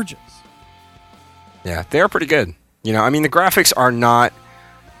is gorgeous. Yeah, they are pretty good. The graphics are not.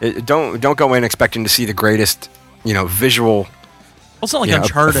 Don't go in expecting to see the greatest, visual. Well, it's not like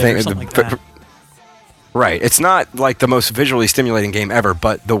Uncharted or something like that. Right. It's not like the most visually stimulating game ever,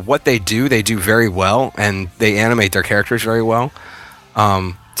 but what they do very well, and they animate their characters very well.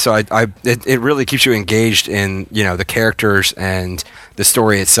 So it really keeps you engaged in the characters and the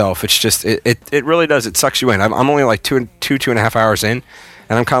story itself. It's just it really does. It sucks you in. I'm only like 2.5 hours in.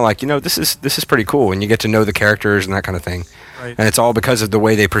 And I'm kind of like, this is pretty cool when you get to know the characters and that kind of thing. Right. And it's all because of the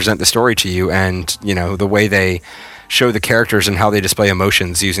way they present the story to you and, the way they show the characters and how they display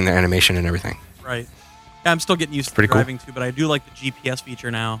emotions using their animation and everything. Right. Yeah, I'm still getting used to driving too, but I do like the GPS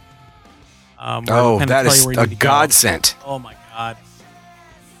feature now. That is a godsend. Oh my god.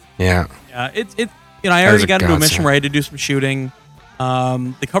 Yeah. Yeah, I already got into a mission where I had to do some shooting.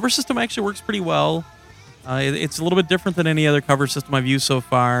 The cover system actually works pretty well. It's a little bit different than any other cover system I've used so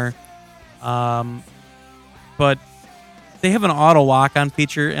far. But they have an auto lock-on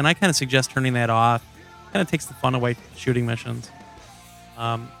feature, and I kind of suggest turning that off. Kind of takes the fun away from shooting missions.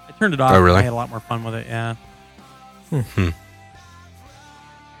 I turned it off. Oh, really? And I had a lot more fun with it, yeah.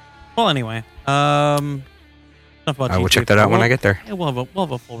 Well, anyway. Enough about I will GTA check that out when I get there. Yeah, we'll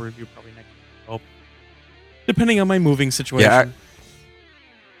have a full review probably next week, I hope. Depending on my moving situation. Yeah,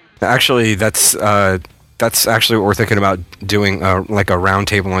 actually, that's actually what we're thinking about doing, like a round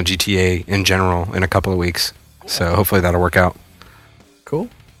table on GTA in general in a couple of weeks. So hopefully that'll work out. Cool.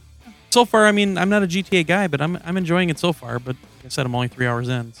 So far, I mean, I'm not a GTA guy, but I'm enjoying it so far. But like I said, I'm only 3 hours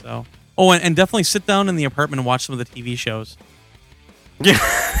in. So, and definitely sit down in the apartment and watch some of the TV shows. Yeah,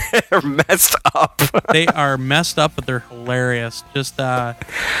 they're messed up. They are messed up, but they're hilarious. Just they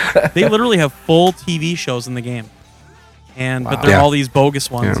literally have full TV shows in the game, but they're all these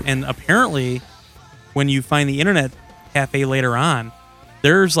bogus ones. Yeah. And apparently, when you find the internet cafe later on,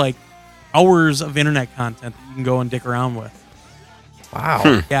 there's like hours of internet content that you can go and dick around with.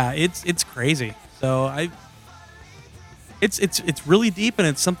 Wow. Yeah, it's crazy. So it's really deep, and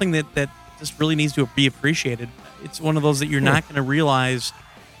it's something that just really needs to be appreciated. It's one of those that you're not going to realize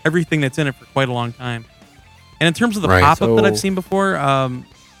everything that's in it for quite a long time. And in terms of the pop-up that I've seen before, I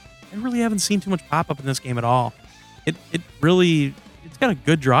really haven't seen too much pop-up in this game at all. It's got a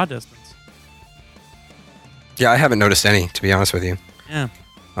good draw distance. Yeah, I haven't noticed any, to be honest with you. Yeah.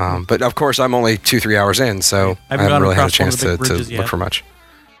 But of course, I'm only 2-3 hours in, so I haven't really had a chance to look for much.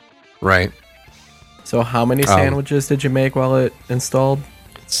 Right. So how many sandwiches did you make while it installed?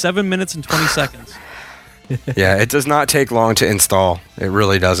 7 minutes and 20 seconds. Yeah, it does not take long to install. It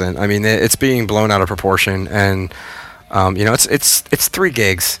really doesn't. I mean, it's being blown out of proportion, and it's 3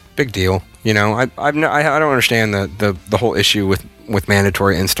 gigs. Big deal. You know, I don't understand the whole issue with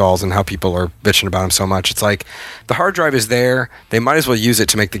mandatory installs and how people are bitching about them so much. It's like the hard drive is there. They might as well use it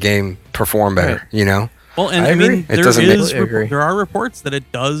to make the game perform better. Right. You know. Well, and I mean, there are reports that it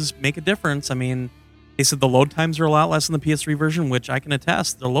does make a difference. I mean, they said the load times are a lot less in the PS3 version, which I can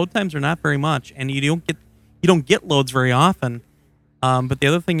attest. The load times are not very much, and you don't get loads very often. But the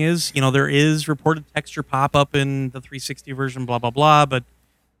other thing is, there is reported texture pop-up in the 360 version, blah, blah, blah. But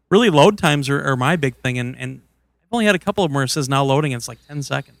really, load times are my big thing. And I've only had a couple of them where it says now loading, and it's like 10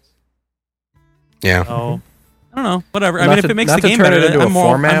 seconds. Yeah. So, I don't know. Whatever. I mean, if it makes the game better, I'm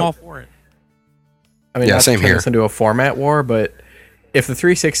all for it. I mean, not to turn this into a format war, but if the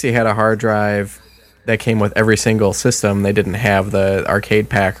 360 had a hard drive that came with every single system, they didn't have the arcade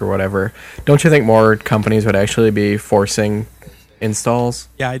pack or whatever, don't you think more companies would actually be forcing installs?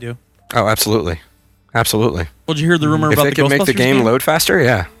 Yeah, I do. Oh, absolutely. Absolutely. Well, did you hear the rumor about the Ghostbusters game? If they could make the game load faster,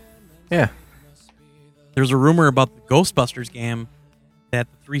 yeah. Yeah. There's a rumor about the Ghostbusters game that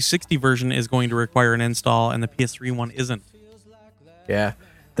the 360 version is going to require an install and the PS3 one isn't. Yeah.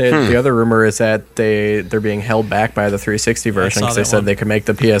 The other rumor is that they're being held back by the 360 version because they said they could make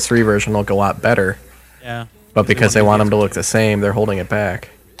the PS3 version look a lot better. Yeah. But because they want them to look the same, they're holding it back.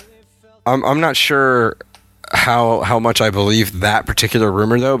 I'm not sure how much I believe that particular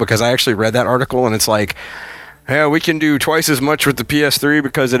rumor, though, because I actually read that article, and it's like, yeah, we can do twice as much with the PS3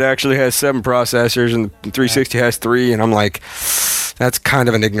 because it actually has 7 processors and the 360 has 3, and I'm like, that's kind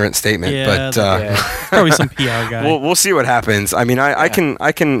of an ignorant statement. Yeah, but probably some PR guy. We'll see what happens. I mean, I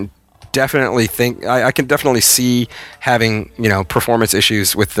can definitely think I can definitely see having performance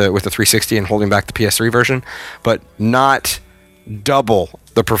issues with the 360 and holding back the PS3 version, but not double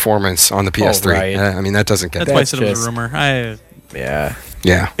the performance on the PS3. Oh, right. I mean, that doesn't get. That's why I said it was a rumor. Yeah.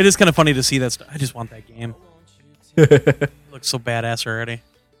 It is kind of funny to see that. I just want that game. It looks so badass already.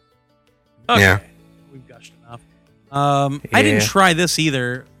 Okay. Yeah. We've gushed enough. I didn't try this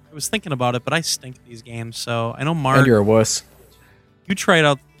either. I was thinking about it, but I stink at these games. So I know Mark. And you're a wuss. You tried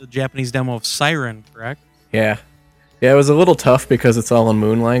out the Japanese demo of Siren, correct? Yeah. Yeah, it was a little tough because it's all in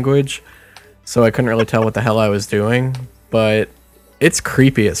moon language, so I couldn't really tell what the hell I was doing, but it's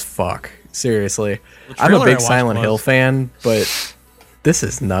creepy as fuck. Seriously. I'm a big Silent Hill fan, but this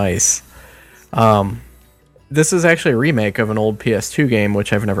is nice. This is actually a remake of an old PS2 game,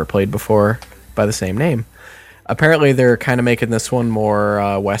 which I've never played before, by the same name. Apparently, they're kind of making this one more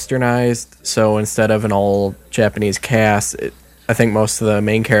westernized, so instead of an all Japanese cast, I think most of the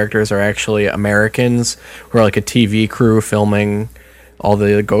main characters are actually Americans who are like a TV crew filming all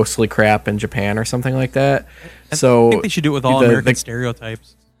the ghostly crap in Japan or something like that. I think they should do it with all American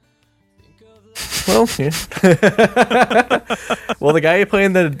stereotypes. Well, yeah. Well, the guy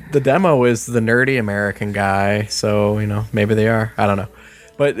playing the demo is the nerdy American guy, so, maybe they are. I don't know.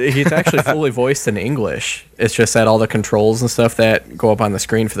 But he's actually fully voiced in English. It's just that all the controls and stuff that go up on the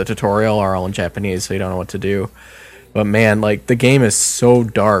screen for the tutorial are all in Japanese, so you don't know what to do. But man, the game is so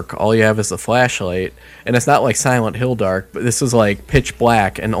dark. All you have is the flashlight. And it's not like Silent Hill dark, but this is like pitch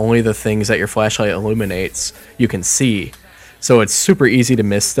black, and only the things that your flashlight illuminates you can see. So it's super easy to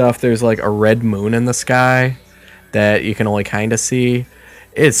miss stuff. There's like a red moon in the sky that you can only kind of see.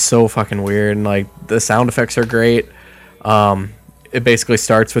 It's so fucking weird, and the sound effects are great. It basically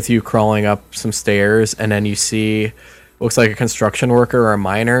starts with you crawling up some stairs, and then you see looks like a construction worker or a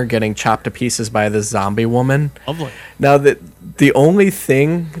miner getting chopped to pieces by this zombie woman. Lovely. Now, the only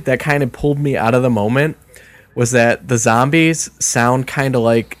thing that kind of pulled me out of the moment was that the zombies sound kind of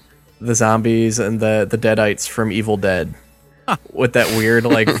like the zombies and the Deadites from Evil Dead with that weird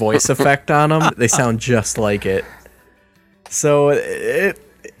like voice effect on them. They sound just like it. So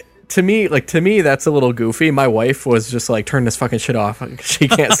to me, that's a little goofy. My wife was just like, turn this fucking shit off. She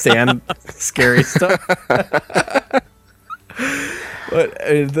can't stand scary stuff. But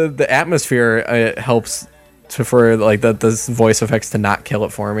the atmosphere helps for like the voice effects to not kill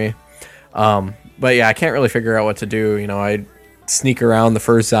it for me. But yeah, I can't really figure out what to do. You know, I sneak around the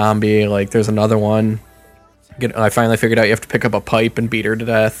first zombie. Like there's another one. I finally figured out you have to pick up a pipe and beat her to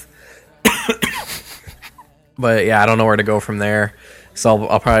death. But yeah, I don't know where to go from there. So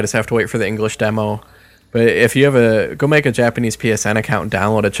I'll probably just have to wait for the English demo. But if you have go make a Japanese PSN account and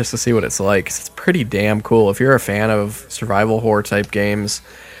download it just to see what it's like. 'Cause it's pretty damn cool. If you're a fan of survival horror type games,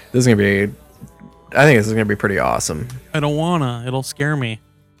 I think this is gonna be pretty awesome. I don't wanna. It'll scare me.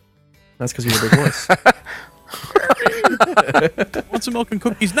 That's because you have a big voice. Want some milk and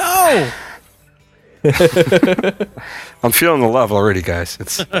cookies? No! I'm feeling the love already, guys.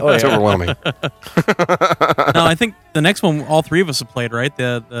 It's overwhelming. No, I think the next one all three of us have played, right?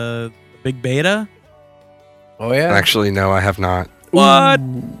 The big beta? Oh, yeah. Actually, no, I have not. What?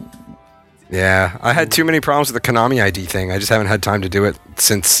 Yeah, I had too many problems with the Konami ID thing. I just haven't had time to do it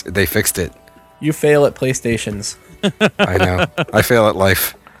since they fixed it. You fail at PlayStations. I know. I fail at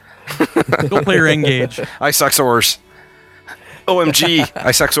life. Go play your Engage. I suck sores. OMG, I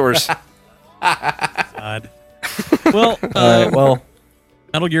suck sores. God. Well, Well,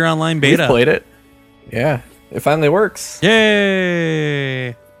 Metal Gear Online we've beta. played it. Yeah, it finally works.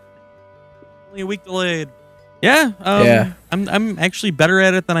 Yay! Only a week delayed. Yeah. Yeah. I'm actually better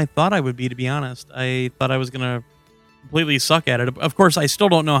at it than I thought I would be, to be honest. I thought I was gonna completely suck at it. Of course, I still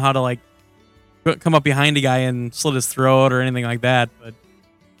don't know how to like come up behind a guy and slit his throat or anything like that. But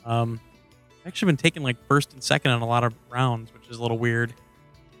I've actually been taking like first and second on a lot of rounds, which is a little weird.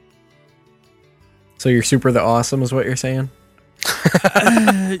 So you're super the awesome is what you're saying?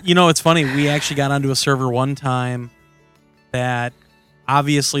 You know, it's funny. We actually got onto a server one time that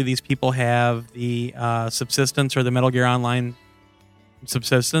obviously these people have the subsistence or the Metal Gear Online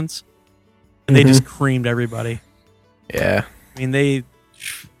subsistence, and they just creamed everybody. Yeah. I mean,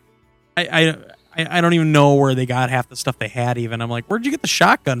 I don't even know where they got half the stuff they had. Even I'm like, where'd you get the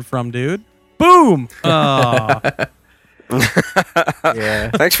shotgun from, dude? Boom! Oh.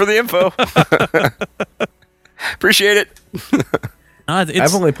 Yeah. Thanks for the info. Appreciate it.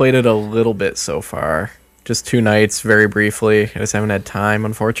 I've only played it a little bit so far. Just 2 nights, very briefly. I just haven't had time,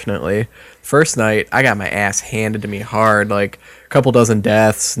 unfortunately. First night, I got my ass handed to me hard. Like, a couple dozen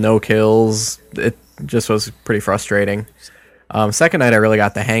deaths, no kills. It just was pretty frustrating. Second night, I really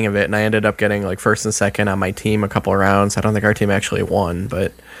got the hang of it, and I ended up getting, like, first and second on my team a couple of rounds. I don't think our team actually won,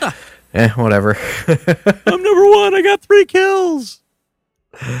 but... whatever. I'm number 1. I got 3 kills.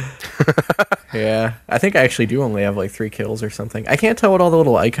 Yeah. I think I actually do only have, like, 3 kills or something. I can't tell what all the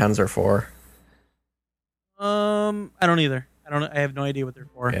little icons are for. I don't either. I have no idea what they're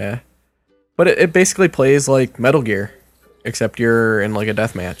for. Yeah. But it basically plays like Metal Gear, except you're in like a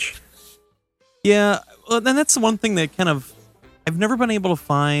deathmatch. Yeah, well, then that's the one thing that kind of... I've never been able to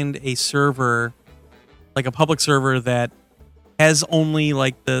find a server, like a public server, that has only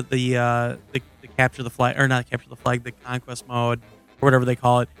like the capture the flag, or not capture the flag, the conquest mode, or whatever they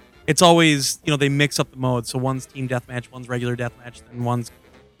call it. It's always, they mix up the modes. So one's team deathmatch, one's regular deathmatch, then one's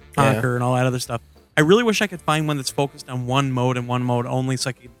conquer and all that other stuff. I really wish I could find one that's focused on one mode and one mode only, so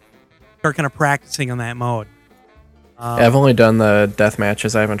I could start kind of practicing on that mode. I've only done the death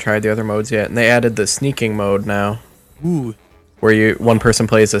matches. I haven't tried the other modes yet, and they added the sneaking mode now. Ooh, where one person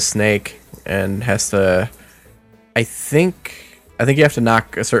plays a snake and has to. I think you have to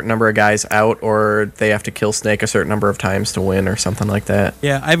knock a certain number of guys out, or they have to kill Snake a certain number of times to win, or something like that.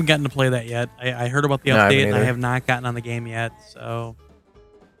 Yeah, I haven't gotten to play that yet. I heard about the No, update, and I either. have not gotten on the game yet. So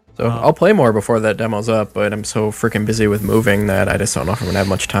I'll play more before that demo's up, but I'm so freaking busy with moving that I just don't know if I'm going to have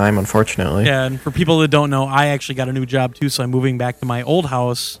much time, unfortunately. yeah, and for people that don't know, I actually got a new job too, so I'm moving back to my old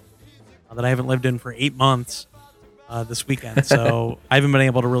house that I haven't lived in for 8 months this weekend. So I haven't been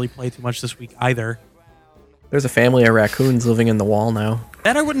able to really play too much this week either. There's a family of raccoons living in the wall now.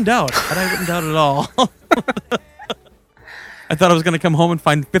 That I wouldn't doubt. That I wouldn't doubt at all. I thought I was going to come home and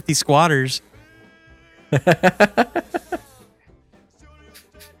find 50 squatters.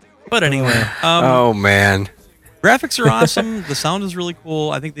 But anyway. Oh, man. Graphics are awesome. The sound is really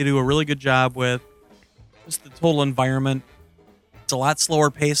cool. I think they do a really good job with just the total environment. It's a lot slower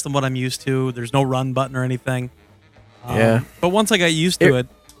paced than what I'm used to. There's no run button or anything. Yeah. But once I got used to it,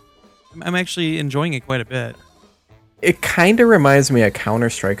 I'm actually enjoying it quite a bit. It kind of reminds me of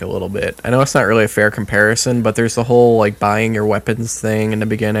Counter-Strike a little bit. I know it's not really a fair comparison, but there's the whole like buying your weapons thing in the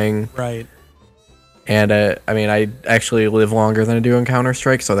beginning. Right. And I mean, I actually live longer than I do in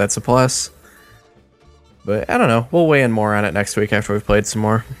Counter-Strike, so that's a plus. But I don't know. We'll weigh in more on it next week after we've played some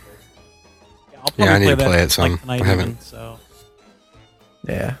more. I'll probably I need to that, play it some. tonight I haven't. even, so.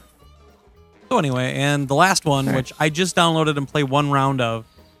 Yeah. So anyway, and the last one, which I just downloaded and played one round of.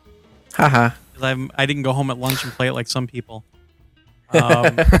 Haha. I didn't go home at lunch and play it like some people.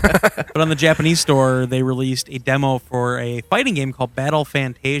 But on the Japanese store, they released a demo for a fighting game called Battle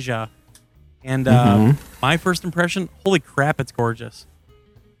Fantasia. And my first impression, holy crap, it's gorgeous.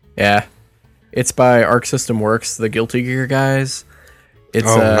 Yeah. It's by Arc System Works, the Guilty Gear guys. It's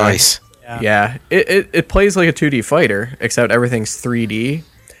nice. Yeah. It plays like a 2D fighter, except everything's 3D.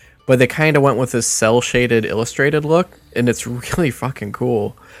 But they kind of went with this cel-shaded illustrated look, and it's really fucking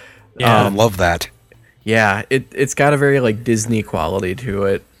cool. Yeah. I love that. Yeah, it's got a very like Disney quality to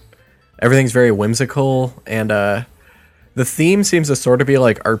it. Everything's very whimsical, and the theme seems to sort of be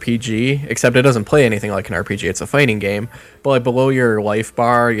like RPG, except it doesn't play anything like an RPG. It's a fighting game. But like below your life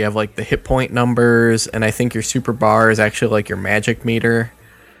bar, you have like the hit point numbers, and I think your super bar is actually like your magic meter.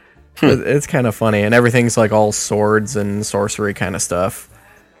 It's kind of funny, and everything's like all swords and sorcery kind of stuff.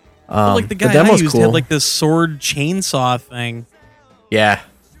 But, like the guy I used had like this sword chainsaw thing. Yeah.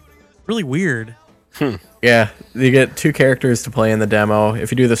 Really weird. Yeah, you get two characters to play in the demo.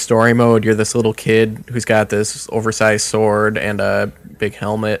 If you do the story mode, you're this little kid who's got this oversized sword and a big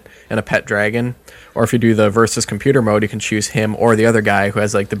helmet and a pet dragon. Or if you do the versus computer mode, you can choose him or the other guy who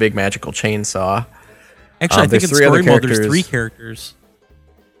has like the big magical chainsaw. Actually, I think in story mode there's 3 characters.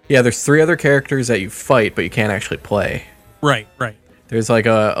 Yeah, there's 3 other characters that you fight, but you can't actually play. Right. There's like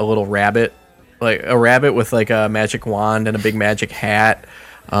a little rabbit, like a rabbit with like a magic wand and a big magic hat.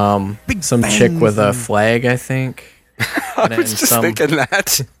 Some chick with a flag, I think. I was just thinking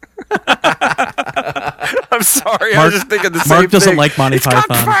that. I'm sorry, I was just thinking the same thing. Mark doesn't like Monty Python.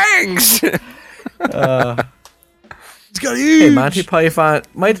 Got fangs! It's got huge. Hey, Monty Python.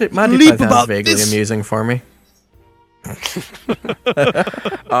 Monty Python's vaguely amusing for me.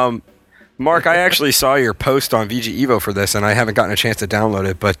 Mark, I actually saw your post on VG Evo for this, and I haven't gotten a chance to download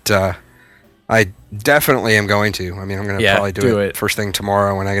it, but I definitely am going to. I mean, I'm going to probably do it first thing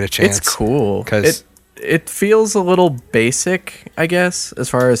tomorrow when I get a chance. It's cool. It feels a little basic, I guess, as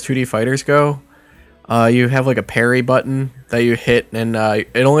far as 2D fighters go. You have like a parry button that you hit, and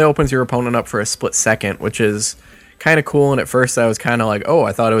it only opens your opponent up for a split second, which is kind of cool. And at first I was kind of like, oh,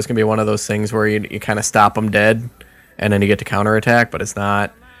 I thought it was going to be one of those things where you kind of stop them dead, and then you get to counterattack, but it's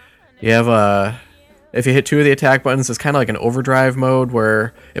not. You have if you hit 2 of the attack buttons, it's kind of like an overdrive mode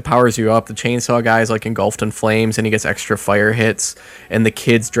where it powers you up. The chainsaw guy is like engulfed in flames, and he gets extra fire hits. And the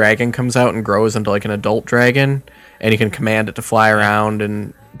kid's dragon comes out and grows into like an adult dragon, and you can command it to fly around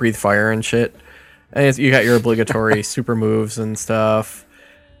and breathe fire and shit. And you got your obligatory super moves and stuff.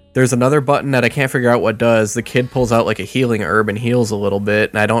 There's another button that I can't figure out what does. The kid pulls out like a healing herb and heals a little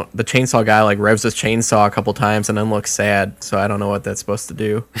bit. And the chainsaw guy like revs his chainsaw a couple times and then looks sad. So I don't know what that's supposed to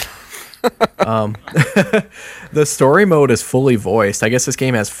do. The story mode is fully voiced. I guess this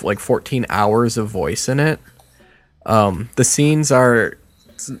game has like 14 hours of voice in it. The scenes are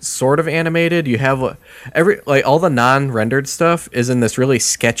sort of animated. You have all the non-rendered stuff is in this really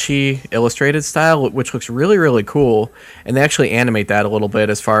sketchy illustrated style, which looks really, really cool. And they actually animate that a little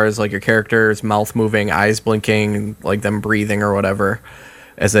bit as far as like your character's mouth moving, eyes blinking, like them breathing or whatever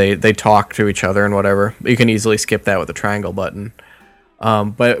as they talk to each other and whatever. You can easily skip that with the triangle button.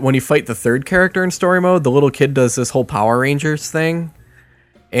 But when you fight the third character in story mode, the little kid does this whole Power Rangers thing.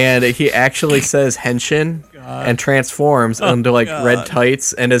 And he actually says henshin and transforms into like red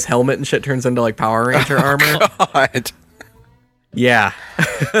tights, and his helmet and shit turns into like Power Ranger armor. God. Yeah.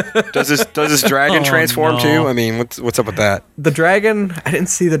 Does this dragon transform too? I mean, what's up with that? The dragon, I didn't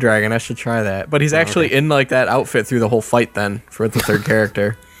see the dragon. I should try that. But he's actually in like that outfit through the whole fight then for the third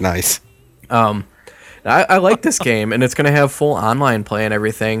character. Nice. I like this game, and it's going to have full online play and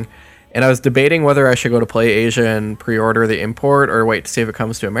everything. And I was debating whether I should go to Play Asia and pre-order the import or wait to see if it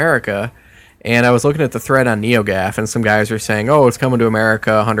comes to America. And I was looking at the thread on NeoGAF, and some guys were saying, oh, it's coming to America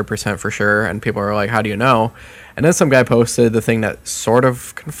 100% for sure. And people are like, how do you know? And then some guy posted the thing that sort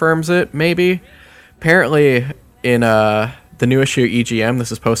of confirms it, maybe. Apparently, in the new issue EGM,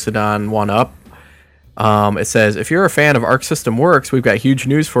 this is posted on 1UP, it says, if you're a fan of Arc System Works, we've got huge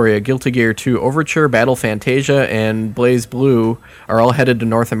news for you. Guilty Gear 2 Overture, Battle Fantasia, and Blaze Blue are all headed to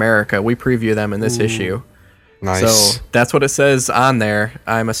North America. We preview them in this issue. Nice. So that's what it says on there.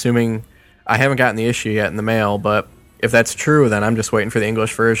 I'm assuming I haven't gotten the issue yet in the mail, but if that's true, then I'm just waiting for the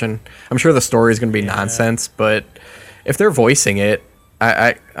English version. I'm sure the story is going to be nonsense, but if they're voicing it,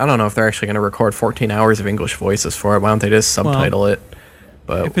 I don't know if they're actually going to record 14 hours of English voices for it. Why don't they just subtitle it?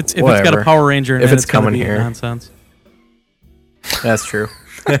 But if it's got a Power Ranger in if it, it's coming here, nonsense. That's true.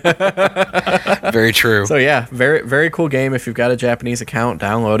 Very true. So yeah, very very cool game. If you've got a Japanese account,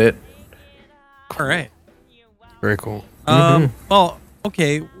 download it. All right. Very cool. Well,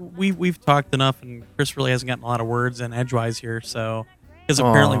 okay, we've talked enough, and Chris really hasn't gotten a lot of words in edgewise here, so because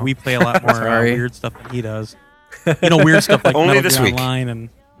apparently we play a lot more weird stuff than he does. Weird stuff like Only Metal this Gear week. Online and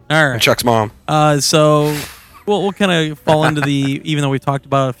all right. And Chuck's mom. So we'll kind of fall into the, even though we've talked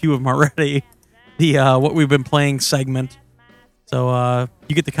about a few of them already, the what we've been playing segment. So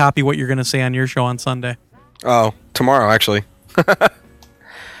you get to copy what you're going to say on your show on Sunday. Oh, tomorrow actually. That's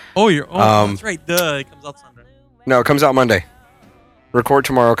right. Duh, it comes out Sunday. No, it comes out Monday. Record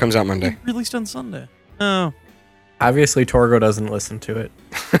tomorrow, comes out Monday. Released on Sunday. Oh. Obviously, Torgo doesn't listen to it.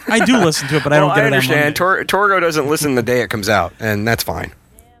 I do listen to it, but I don't get it on Monday. I understand. Torgo doesn't listen the day it comes out, and that's fine.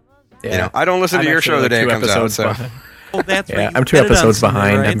 Yeah. I don't listen to your show the day it comes out. So. Oh, that's right. I'm 2 episodes Sunday,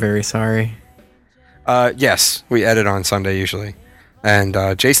 behind. right? I'm very sorry. Yes, we edit on Sunday usually, and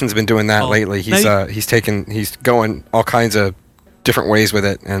Jason's been doing that lately. He's going all kinds of different ways with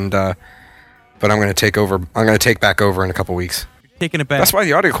it, and but I'm going to take over. I'm going to take back over in a couple weeks. Taking it back. That's why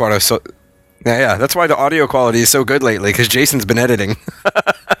the audio quality is so. Yeah. That's why the audio quality is so good lately, because Jason's been editing.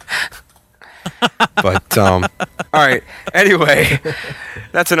 But all right. Anyway,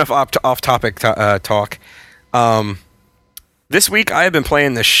 that's enough off-topic talk. This week I have been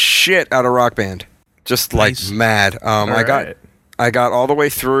playing the shit out of Rock Band, just like mad. I got all the way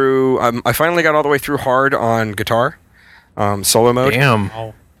through. I finally got all the way through hard on guitar, solo mode. Damn.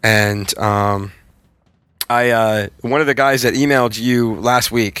 And one of the guys that emailed you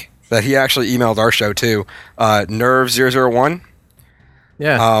last week, that he actually emailed our show too, Nerve001.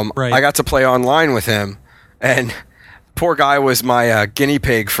 Yeah. Right. I got to play online with him, and poor guy was my guinea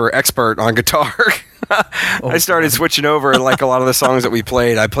pig for expert on guitar. I started switching over, and like a lot of the songs that we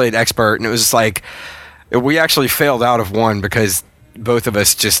played, I played expert, and it was just like we actually failed out of one because both of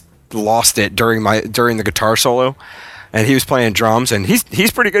us just lost it during the guitar solo. And he was playing drums, and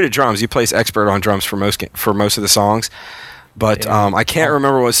he's pretty good at drums. He plays expert on drums for most of the songs. But I can't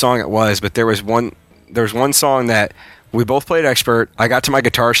remember what song it was, but there was one song that we both played expert. I got to my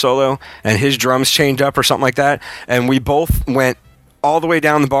guitar solo, and his drums changed up or something like that, and we both went all the way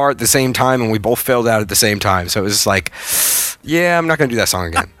down the bar at the same time, and we both failed out at the same time. So it was just like, yeah, I'm not going to do that song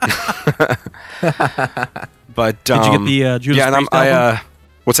again. But did you get the Judas Priest album?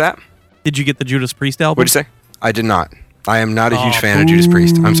 What's that? Did you get the Judas Priest album? What'd you say? I did not. I am not a huge fan of Judas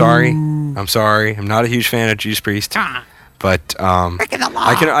Priest. I'm sorry. I'm not a huge fan of Judas Priest. But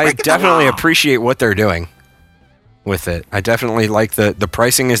I definitely appreciate what they're doing with it. I definitely like the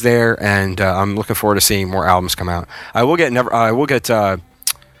pricing is there, and I'm looking forward to seeing more albums come out. I will get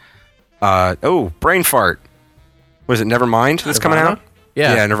Brain Fart. What is it? Nevermind that's coming out?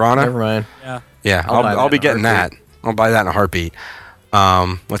 Yeah. Nirvana. Nevermind. Yeah, I'll be getting that. I'll buy that in a heartbeat.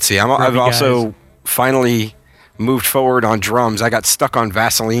 Let's see. I've also finally moved forward on drums. I got stuck on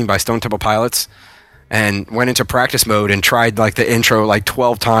Vaseline by Stone Temple Pilots and went into practice mode and tried like the intro like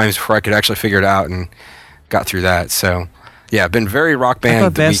 12 times before I could actually figure it out and got through that. So, yeah, been very Rock Band. I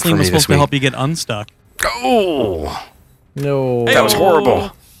thought the week Vaseline for me was supposed this to week. help you get unstuck. Oh, no. that was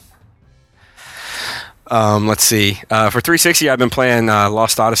horrible. Let's see. For 360, I've been playing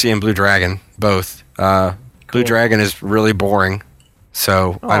Lost Odyssey and Blue Dragon, both. Blue Dragon is really boring.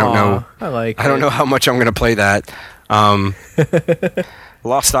 So I don't know. I don't know how much I'm going to play that.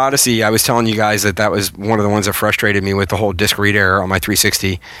 Lost Odyssey, I was telling you guys that was one of the ones that frustrated me with the whole disc read error on my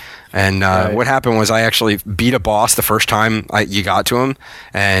 360. And what happened was I actually beat a boss the first time you got to him.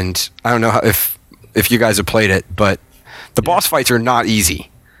 And I don't know if you guys have played it, but the boss fights are not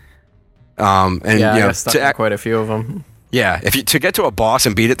easy. And I got stuck in quite a few of them. Yeah, to get to a boss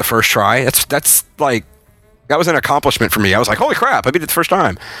and beat it the first try, that's like. That was an accomplishment for me. I was like, holy crap, I beat it the first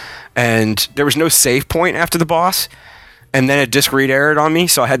time. And there was no save point after the boss. And then it disc read errored on me,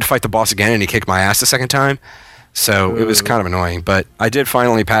 so I had to fight the boss again, and he kicked my ass the second time. So it was kind of annoying. But I did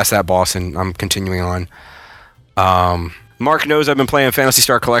finally pass that boss, and I'm continuing on. Mark knows I've been playing Phantasy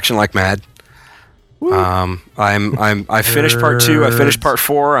Star Collection like mad. I finished part 2. I finished part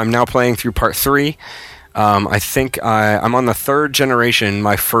 4. I'm now playing through part 3. I think I'm on the 3rd generation,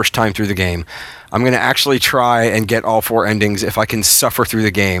 my first time through the game. I'm going to actually try and get all 4 endings if I can suffer through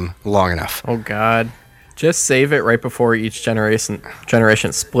the game long enough. Oh, God. Just save it right before each generation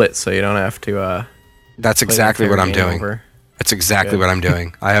splits so you don't have to... That's exactly what I'm doing. That's exactly what I'm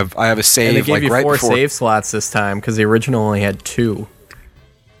doing. I have a save and they gave you right 4 before... save slots this time because the original only had 2.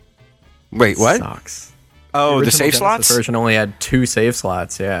 Wait, what? Sucks. Oh, the original save Genesis slots? version only had 2 save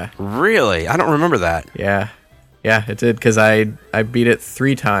slots. Yeah. Really? I don't remember that. Yeah. Yeah, it did, because I beat it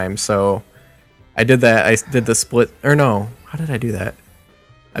 3 times, so I did that. I did the split, or no, how did I do that?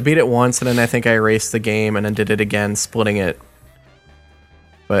 I beat it once, and then I think I erased the game, and then did it again, splitting it.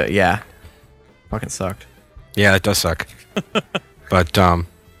 But yeah, fucking sucked. Yeah, it does suck. But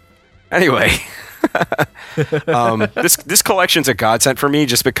anyway, this collection's a godsend for me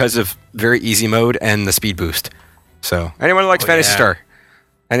just because of very easy mode and the speed boost. So anyone who likes Phantasy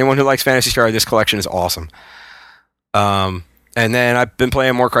Star, this collection is awesome. And then I've been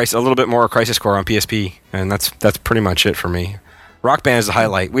playing a little bit more Crisis Core on PSP, and that's pretty much it for me. Rock Band is the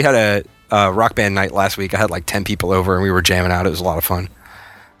highlight. We had a Rock Band night last week. I had like 10 people over, and we were jamming out. It was a lot of fun.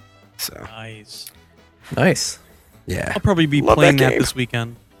 So Nice. Yeah, I'll probably be Love playing that that game. this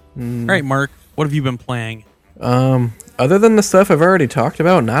weekend. All right, Mark, what have you been playing? Other than the stuff I've already talked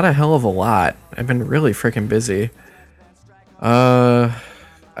about, not a hell of a lot. I've been really freaking busy. I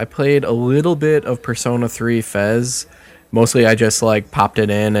played a little bit of Persona 3 Fez. Mostly I just like popped it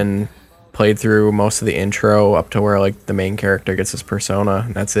in and played through most of the intro up to where like the main character gets his persona,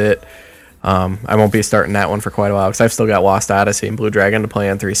 and that's it. I won't be starting that one for quite a while because I've still got Lost Odyssey and Blue Dragon to play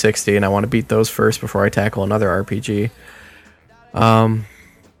on 360, and I want to beat those first before I tackle another RPG.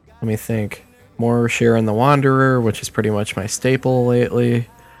 Let me think. More Sharon the Wanderer, which is pretty much my staple lately.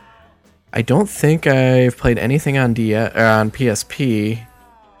 I don't think I've played anything on on PSP.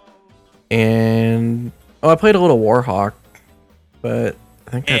 And I played a little Warhawk, but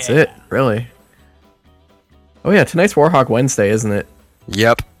I think that's it, really. Oh yeah, tonight's Warhawk Wednesday, isn't it?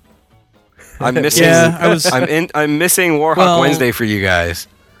 Yep. I'm missing. I'm missing Warhawk Wednesday for you guys.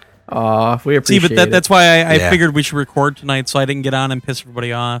 Aw, we appreciate it. See, but that's why I Yeah. figured we should record tonight, so I didn't get on and piss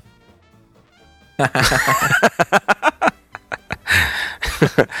everybody off. I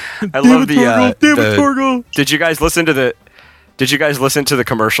love the. Did you guys listen to the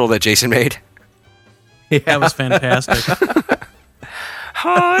commercial that Jason made? Yeah. That was fantastic.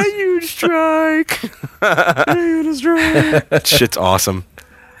 Hi, you strike. Shit's awesome.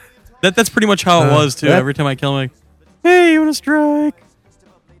 That's pretty much how it was too. Every time I kill him, like, hey, you want to strike?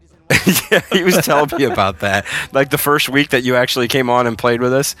 Yeah, he was telling me about that. Like the first week that you actually came on and played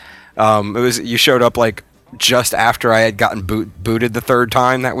with us, you showed up like just after I had gotten booted the 3rd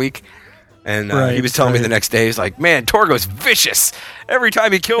time that week. And he was telling me the next day, he's like, man, Torgo's vicious. Every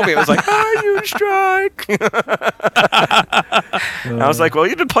time he killed me, I was like, hi, you strike. And I was like, well,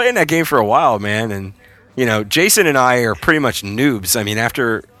 you've been playing that game for a while, man. And, you know, Jason and I are pretty much noobs. I mean,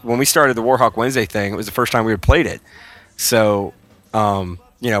 when we started the Warhawk Wednesday thing, it was the first time we had played it. So,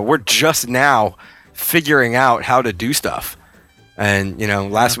 you know, we're just now figuring out how to do stuff. And, you know,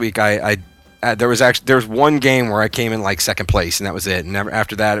 last week there was one game where I came in like 2nd place, and that was it. And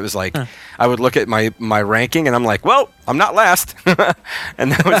after that, it was like I would look at my ranking, and I'm like, well, I'm not last,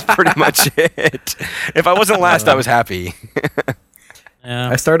 and that was pretty much it. If I wasn't last, I was happy. Yeah.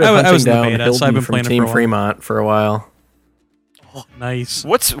 I started I hunting was in the down beta, so I've Hilden been from playing it Team for a while. Fremont for a while. Oh, nice.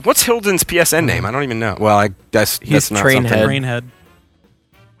 What's Hilden's PSN name? I don't even know. Well, I guess He's that's not Trainhead. something. Brainhead.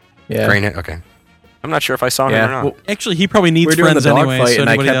 Yeah. Trainhead. Okay. I'm not sure if I saw him or not. Well, Actually, he probably needs We're doing friends the dog anyway, fight, so and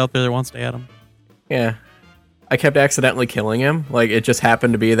I anybody kept- out there that wants to add him. yeah. I kept accidentally killing him. Like, it just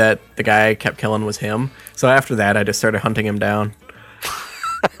happened to be that the guy I kept killing was him. So after that, I just started hunting him down.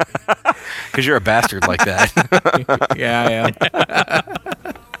 Because you're a bastard like that. Yeah, I am.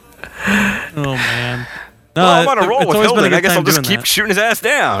 Oh man. No, Well, I'm on a roll it's with always been a Hilden. I good guess I'll time just doing keep shooting his ass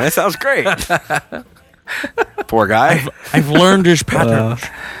down. That sounds great. Poor guy. that. I've learned his pattern.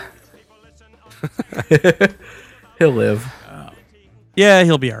 He'll live. Yeah,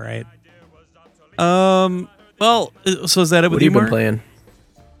 he'll be all right. Well, so is that it with What have you been Mark? playing?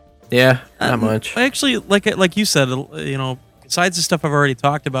 Yeah, not much. Actually, like you said, you know, besides the stuff I've already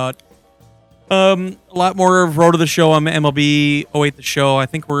talked about, a lot more of Road to the Show on MLB 08 The Show. I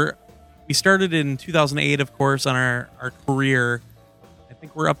think we started in 2008, of course, on our career. I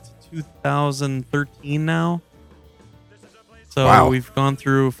think we're up to 2013 now. So Wow. we've gone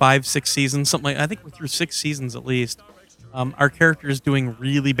through 5-6 seasons, something like. I think we're through 6 seasons at least. Our character is doing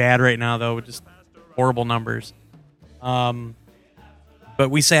really bad right now, though, with just horrible numbers. But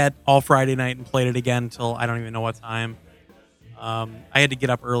we sat all Friday night and played it again until I don't even know what time. I had to get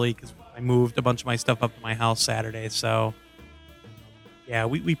up early because I moved a bunch of my stuff up to my house Saturday. So, yeah,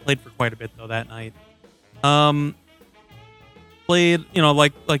 we played for quite a bit, though, that night. Played, you know,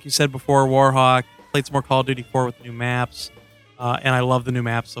 like you said before, Warhawk. Played some more Call of Duty 4 with new maps. And I love the new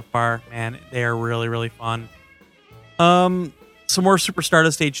maps so far. Man, they are really, really fun. Some more Super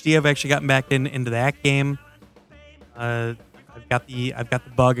Stardust HD. I've actually gotten back into that game. I've got the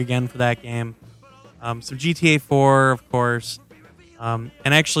bug again for that game. Some GTA 4, of course. And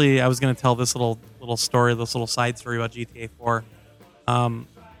actually, I was going to tell this little story, this little side story about GTA 4.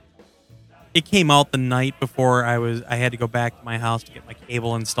 It came out the night before I had to go back to my house to get my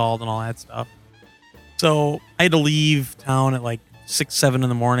cable installed and all that stuff. So I had to leave town at like 6, 7 in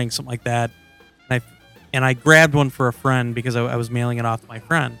the morning, something like that. And I grabbed one for a friend because I was mailing it off to my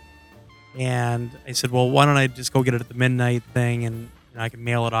friend. And I said, well, why don't I just go get it at the midnight thing and I can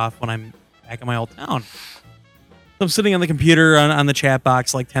mail it off when I'm back in my old town. So I'm sitting on the computer on the chat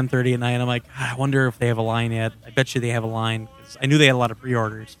box like 10:30 at night. And I'm like, I wonder if they have a line yet. I bet you they have a line because I knew they had a lot of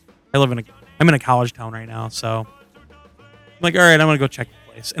pre-orders. I'm in a college town right now, so I'm like, all right, I'm gonna go check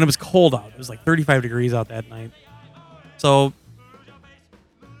the place. And it was cold out. It was like 35 degrees out that night. So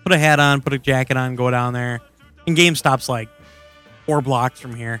put a hat on, put a jacket on, go down there. And GameStop's like 4 blocks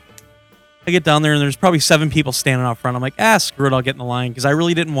from here. I get down there and there's probably 7 people standing out front. I'm like, screw it, I'll get in the line because I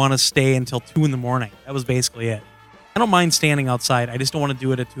really didn't want to stay until 2 in the morning. That was basically it. I don't mind standing outside. I just don't want to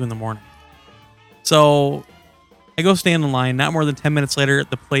do it at 2 in the morning. So I go stand in line. Not more than 10 minutes later,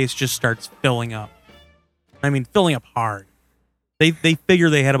 the place just starts filling up. I mean, filling up hard. They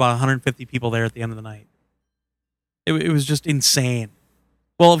figure they had about 150 people there at the end of the night. It was just insane.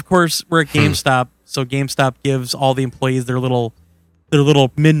 Well, of course, we're at GameStop, so GameStop gives all the employees their little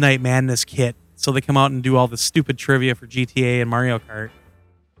Midnight Madness kit. So they come out and do all the stupid trivia for GTA and Mario Kart.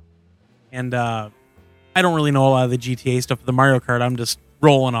 And I don't really know a lot of the GTA stuff. For the Mario Kart, I'm just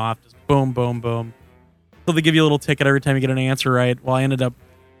rolling off. Just boom, boom, boom. So they give you a little ticket every time you get an answer right. Well,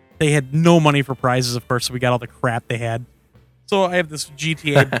 they had no money for prizes, of course, so we got all the crap they had. So I have this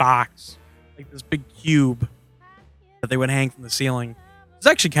GTA box, like this big cube that they would hang from the ceiling. It's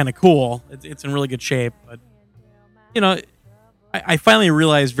actually kind of cool. It's in really good shape. But, I finally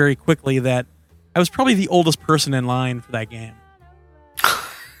realized very quickly that I was probably the oldest person in line for that game.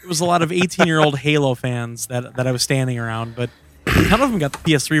 It was a lot of 18-year-old Halo fans that I was standing around, but none of them got the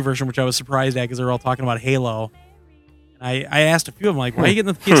PS3 version, which I was surprised at because they were all talking about Halo. And I asked a few of them, like, why are you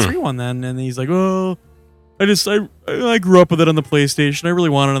getting the PS3 one then? And he's like, oh, I grew up with it on the PlayStation. I really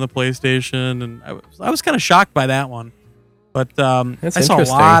wanted it on the PlayStation. And I was kind of shocked by that one. But I saw a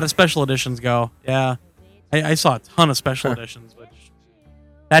lot of special editions go. Yeah. I saw a ton of special editions, which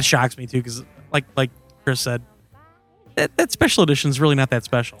that shocks me too because, like Chris said, that special edition is really not that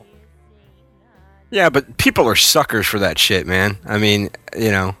special. Yeah, but people are suckers for that shit, man. I mean,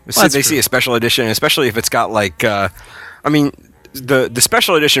 they see a special edition, especially if it's got like, the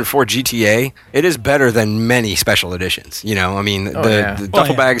special edition for GTA, it is better than many special editions. The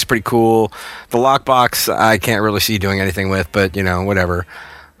duffel bag is pretty cool. The lockbox, I can't really see doing anything with, but whatever.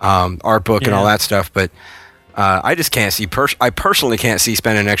 Art book and all that stuff, but I just can't see. I personally can't see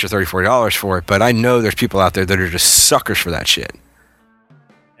spending an extra $30-40 for it. But I know there's people out there that are just suckers for that shit.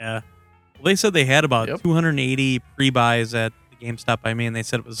 Yeah. Well, they said they had about 280 pre-buys at the GameStop by me, and they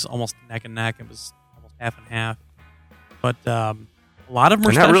said it was almost neck and neck. It was almost half and half. But a lot of them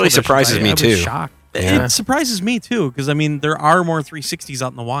were special. And that really editions. surprises me, too. I was shocked. Yeah. It surprises me, too, because, there are more 360s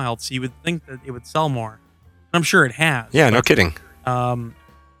out in the wild, so you would think that it would sell more. And I'm sure it has. Yeah, no kidding.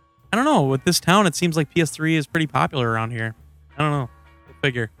 I don't know. With this town, it seems like PS3 is pretty popular around here. I don't know. Go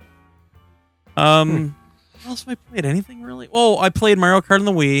figure. What else have I played? Anything, really? Oh, I played Mario Kart on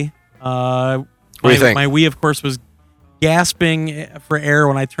the Wii. What do you think? My Wii, of course, was gasping for air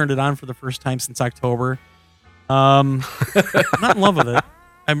when I turned it on for the first time since October. I'm not in love with it.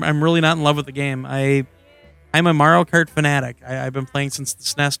 I'm really not in love with the game. I'm a Mario Kart fanatic. I've been playing since the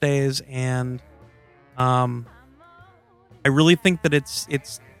SNES days, and I really think that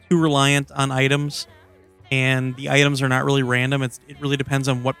it's too reliant on items, and the items are not really random. It really depends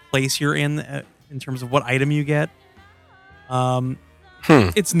on what place you're in terms of what item you get.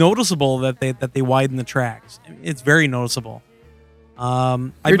 It's noticeable that they widen the tracks. It's very noticeable.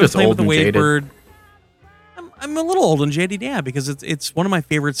 I've been playing with the Wadebird. I'm a little old and jaded, yeah, because it's one of my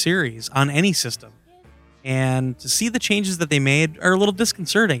favorite series on any system. And to see the changes that they made are a little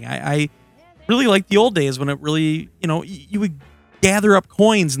disconcerting. I really like the old days when it really, you would gather up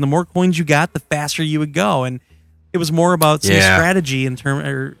coins, and the more coins you got, the faster you would go. And it was more about some strategy in terms,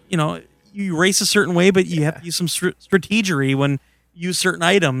 or you race a certain way, but you have to use some strategery when you use certain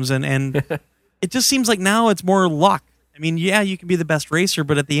items, and it just seems like now it's more luck. I mean, yeah, you can be the best racer,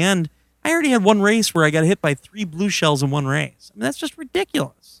 but at the end, I already had one race where I got hit by 3 blue shells in one race. I mean, that's just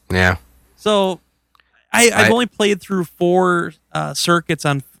ridiculous. Yeah. So I've only played through 4 circuits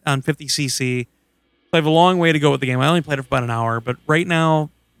on 50cc. So I have a long way to go with the game. I only played it for about an hour, but right now,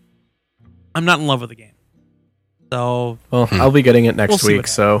 I'm not in love with the game. So, well, I'll be getting it next week,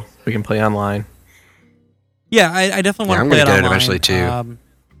 so we can play online. Yeah, I definitely want to play it online. I'm going to get it eventually too.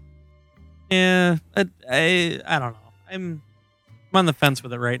 Yeah, I don't know. I'm on the fence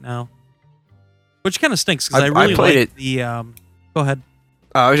with it right now, which kind of stinks because I really played like it. the. Go ahead.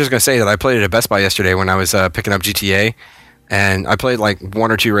 I was just gonna say that I played it at Best Buy yesterday when I was picking up GTA, and I played like one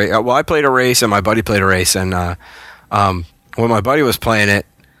or two race. Well, I played a race, and my buddy played a race, and when my buddy was playing it,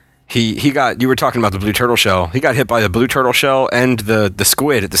 he got. You were talking about the blue turtle shell. He got hit by the blue turtle shell and the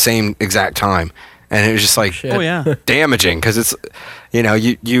squid at the same exact time, and it was just like Oh yeah. damaging because it's,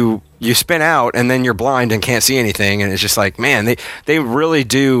 you spin out and then you're blind and can't see anything, and it's just like, man, they really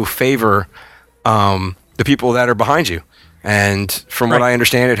do favor the people that are behind you. And from what I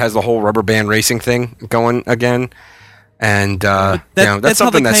understand, it has the whole rubber band racing thing going again. And that's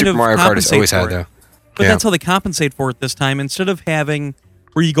something that Super Mario Kart has always had, though. But that's how they compensate for it this time. Instead of having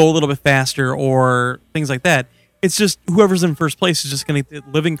where you go a little bit faster or things like that, it's just whoever's in first place is just going to get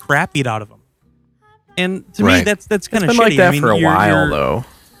the living crap beat out of them. And to me, that's kind of shitty. It's been like that for a while, though.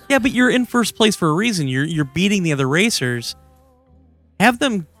 Yeah, but you're in first place for a reason. You're beating the other racers. Have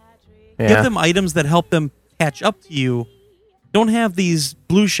them give them items that help them catch up to you. Don't have these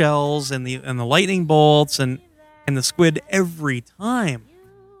blue shells and the lightning bolts and the squid every time.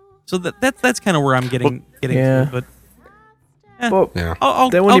 So that's kind of where I'm getting to. But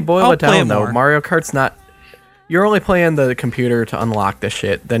then when you boil it down, though, more. Mario Kart's not. You're only playing the computer to unlock the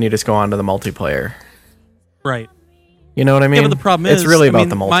shit. Then you just go on to the multiplayer. Right. You know what I mean? Yeah, but the problem is, it's really about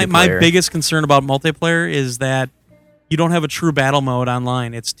the multiplayer. My biggest concern about multiplayer is that you don't have a true battle mode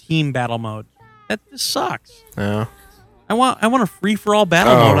online. It's team battle mode. That just sucks. Yeah. I want a free for all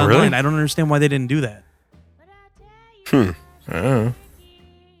battle mode online. Really? I don't understand why they didn't do that. We're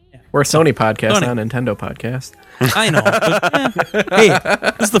a Sony podcast, not a Nintendo podcast. I know. But, hey,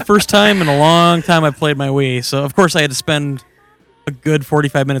 this is the first time in a long time I've played my Wii, so of course I had to spend a good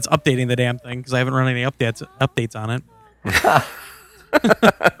 45 minutes updating the damn thing because I haven't run any updates on it.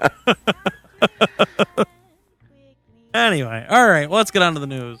 Anyway, all right, well, let's get on to the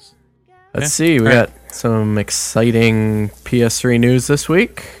news. Let's see. We got some exciting PS3 news this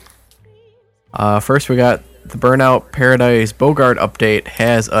week. First, we got the Burnout Paradise Bogart update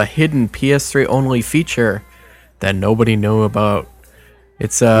has a hidden PS3 only feature that nobody knew about.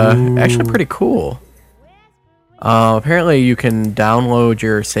 It's actually pretty cool. Apparently, you can download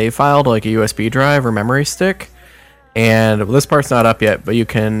your save file to like a USB drive or memory stick. And this part's not up yet, but you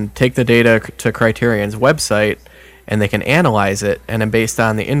can take the data to Criterion's website and they can analyze it. And then based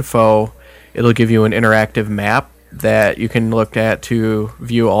on the info, it'll give you an interactive map that you can look at to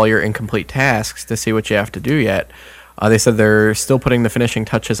view all your incomplete tasks to see what you have to do yet. They said they're still putting the finishing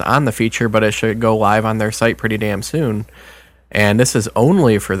touches on the feature, but it should go live on their site pretty damn soon. And this is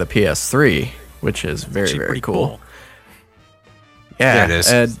only for the PS3, which is very, very cool. Yeah, it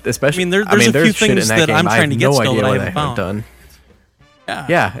is. And especially, there's a few things that I'm trying to get still that I haven't found. Done.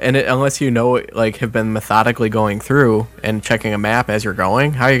 Yeah, and unless you know, like, have been methodically going through and checking a map as you're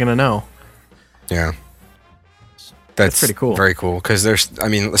going, how are you going to know? Yeah. That's pretty cool. Very cool. Because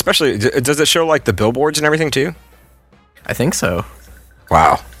especially, does it show like the billboards and everything too? I think so.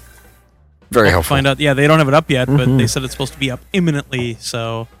 Wow. Very helpful. Find out. Yeah, they don't have it up yet, but they said it's supposed to be up imminently.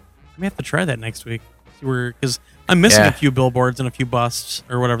 So I may have to try that next week. Because I'm missing a few billboards and a few busts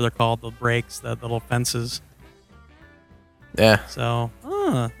or whatever they're called, the breaks, the little fences. Yeah. So,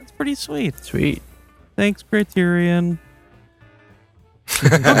 that's pretty sweet. Sweet. Thanks, Criterion.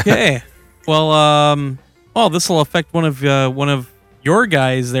 Okay. Well, this will affect one of your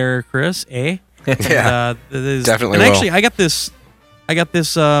guys there, Chris. Eh? Yeah. Definitely. And will. actually, I got this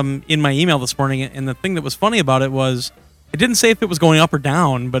in my email this morning, and the thing that was funny about it was it didn't say if it was going up or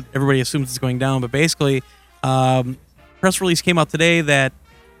down, but everybody assumes it's going down. But basically, press release came out today that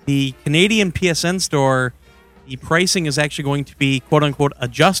the Canadian PSN store, the pricing is actually going to be quote unquote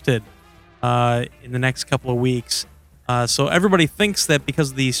adjusted in the next couple of weeks. So everybody thinks that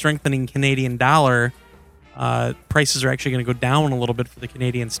because of the strengthening Canadian dollar, prices are actually going to go down a little bit for the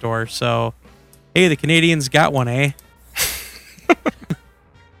Canadian store. So, hey, the Canadians got one, eh?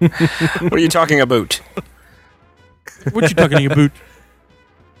 What are you talking about? What you talking about?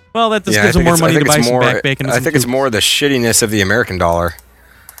 Well, that just gives them more money to buy some back bacon. I think it's more the shittiness of the American dollar.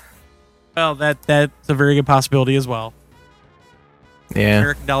 Well, that's a very good possibility as well. Yeah.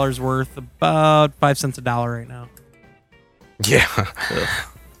 American dollar's worth about 5 cents a dollar right now. Yeah.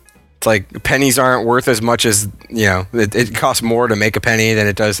 It's like pennies aren't worth as much as, it costs more to make a penny than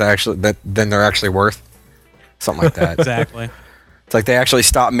it does than they're actually worth. Something like that. Exactly. It's like they actually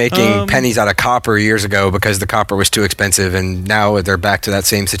stopped making pennies out of copper years ago because the copper was too expensive, and now they're back to that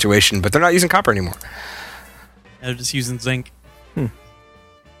same situation, but they're not using copper anymore. They're just using zinc.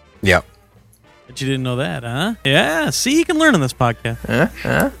 Yep. But you didn't know that, huh? Yeah, see, you can learn on this podcast.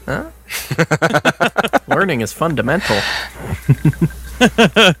 Learning is fundamental.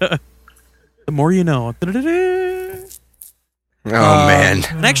 The more you know. Oh man!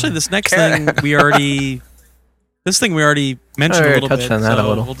 And actually, this next thing we already mentioned a little bit, touched on that so a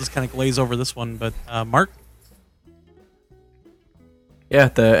little. we'll just kind of glaze over this one. But Mark, Yeah,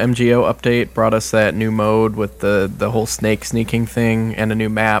 the MGO update brought us that new mode with the whole snake sneaking thing and a new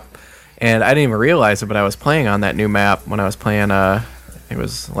map. And I didn't even realize it, but I was playing on that new map when I was playing, it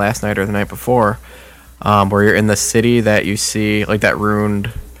was last night or the night before, where you're in the city that you see, like that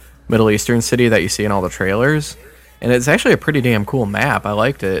ruined Middle Eastern city that you see in all the trailers. And it's actually a pretty damn cool map. I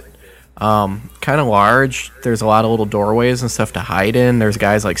liked it. Kind of large. There's a lot of little doorways and stuff to hide in. There's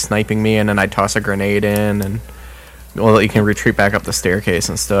guys like sniping me, and then I toss a grenade in, and you can retreat back up the staircase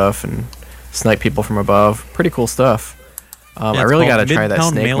and stuff and snipe people from above. Pretty cool stuff. I really got to try that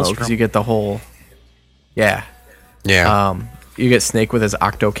snake mode because you get the whole... Yeah. You get Snake with his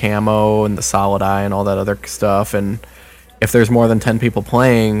octo camo and the solid eye and all that other stuff, and if there's more than 10 people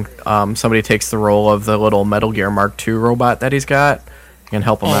playing, somebody takes the role of the little Metal Gear Mark II robot that he's got and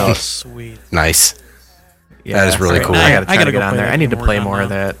help him out. Sweet. Nice. Yeah, that is really cool. I gotta try to go get on there. I need to play more of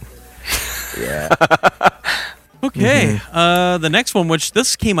now. that. Yeah. Okay. The next one, which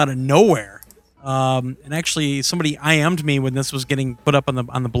this came out of nowhere, and actually somebody IM'd me when this was getting put up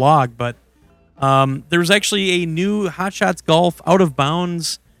on the blog, but there was actually a new Hot Shots Golf Out of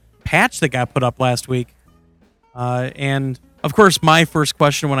Bounds patch that got put up last week. And of course, my first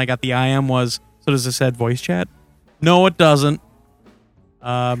question when I got the IM was, "So does this add voice chat?" No, it doesn't.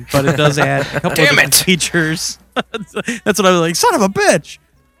 But it does add a couple of different features. That's what I was like, son of a bitch.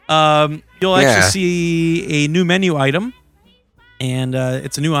 You'll actually see a new menu item, and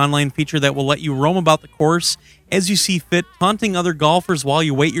it's a new online feature that will let you roam about the course as you see fit, taunting other golfers while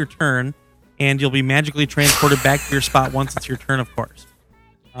you wait your turn, and you'll be magically transported back to your spot once it's your turn, of course.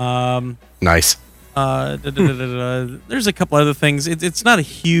 Nice. There's a couple other things. It's not a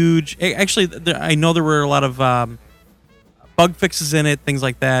huge... Actually, I know there were a lot of bug fixes in it, things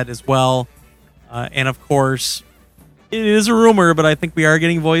like that as well. And of course, it is a rumor, but I think we are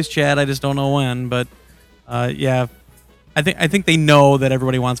getting voice chat. I just don't know when. But yeah, I think they know that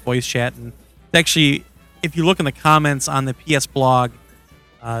everybody wants voice chat. And actually, if you look in the comments on the PS blog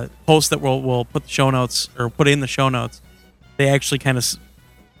post that we'll put the show notes or put in the show notes, they actually kind of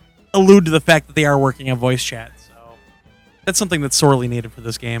allude to the fact that they are working on voice chat. So that's something that's sorely needed for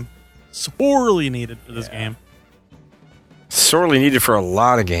this game. Sorely needed for this game. Sorely needed for a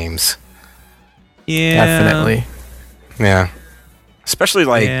lot of games. Yeah. Definitely. Yeah. Especially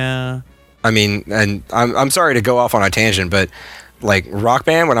like, Yeah. I mean, and I'm sorry to go off on a tangent, but like Rock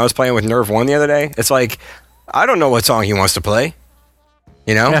Band, when I was playing with Nerve 1 the other day, it's like, I don't know what song he wants to play.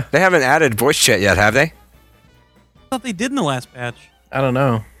 You know? Yeah. They haven't added voice chat yet, have they? I thought they did in the last patch. I don't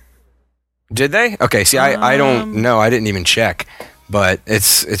know. Did they? Okay, see, I don't know. I didn't even check. But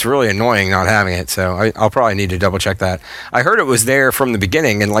it's really annoying not having it, so I'll probably need to double check that. I heard it was there from the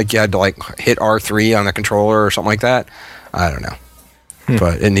beginning, and like you had to like hit R3 on the controller or something like that. I don't know,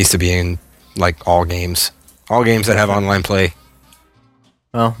 but it needs to be in like all games that have online play.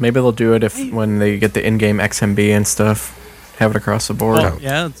 Well, maybe they'll do it when they get the in-game XMB and stuff. Have it across the board. Well,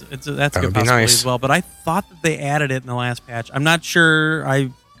 yeah, that's a good possibility as well. But I thought that they added it in the last patch. I'm not sure.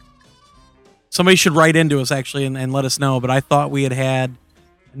 Somebody should write into us, actually, and let us know. But I thought we had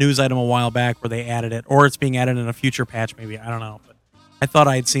a news item a while back where they added it. Or it's being added in a future patch, maybe. I don't know. But I thought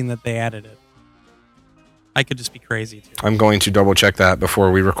I had seen that they added it. I could just be crazy, too. I'm going to double check that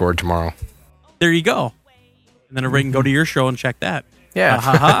before we record tomorrow. There you go. And then everybody can go to your show and check that.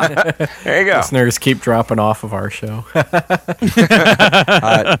 Yeah. There you go. Listeners keep dropping off of our show.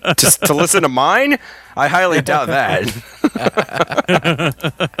 Just to listen to mine? I highly doubt that.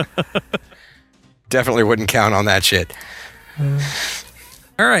 Definitely wouldn't count on that shit.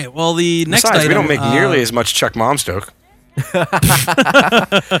 All right. Well, the next Besides, item... we don't make nearly as much Chuck Momstoke.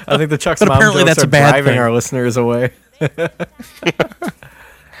 I think the Chuck's mom apparently jokes that's are a bad driving thing. our listeners away.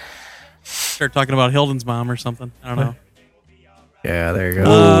 Start talking about Hilden's mom or something. I don't know. Yeah, there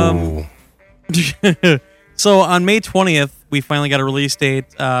you go. So on May 20th, we finally got a release date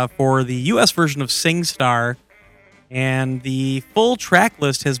for the U.S. version of SingStar, and the full track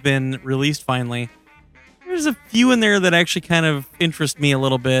list has been released finally. There's a few in there that actually kind of interest me a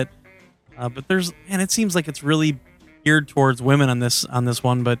little bit, but it seems like it's really geared towards women on this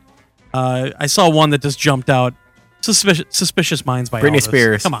one. But I saw one that just jumped out. Suspicious Minds by Britney Elvis.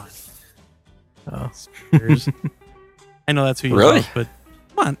 Spears. Come on. Oh. Spears. I know that's who you Really? love, but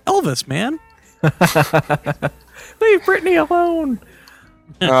come on, Elvis, man. Leave Britney alone.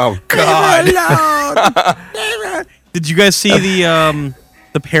 Oh, God. Did you guys see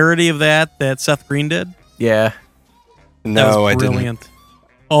the parody of that Seth Green did? Yeah. No, I brilliant. didn't.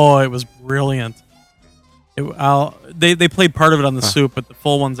 Oh, it was brilliant. They played part of it on the soup, but the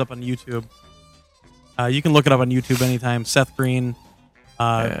full one's up on YouTube. You can look it up on YouTube anytime. Seth Green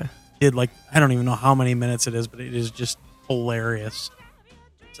did like, I don't even know how many minutes it is, but it is just hilarious.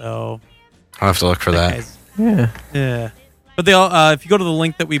 So I'll have to look for that. Yeah. But they all, if you go to the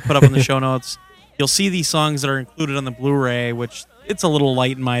link that we put up in the show notes, you'll see these songs that are included on the Blu-ray, which it's a little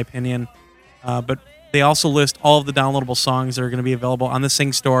light in my opinion. But they also list all of the downloadable songs that are going to be available on the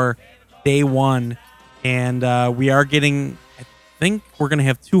Sing Store day one. And we are getting, I think we're going to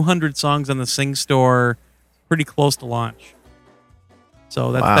have 200 songs on the Sing Store pretty close to launch.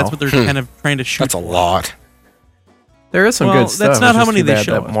 So that's what they're kind of trying to shoot. That's a lot. There is some good stuff. That's not It's how just many too they bad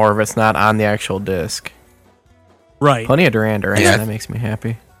show that us. more of it's not on the actual disc. Right. Plenty of Duran Duran. Yeah. That makes me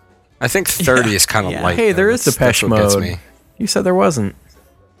happy. I think 30 is kind of light. Hey, there though. is That's Depeche what gets Mode. me. You said there wasn't.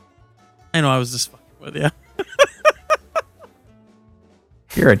 I know, I was just fucking with you.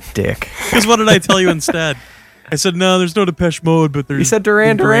 You're a dick. Because what did I tell you instead? I said, no, there's no Depeche Mode, but there's... You said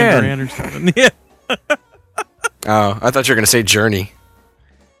Duran Duran. Or something. Yeah. Oh, I thought you were going to say Journey.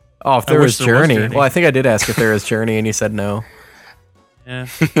 Oh, if there wish was there was Journey. Journey. Well, I think I did ask if there was Journey, and you said no. Yeah.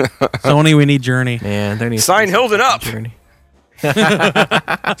 Sony, we need Journey. Man, there needs Sign to be Hilden up! Journey.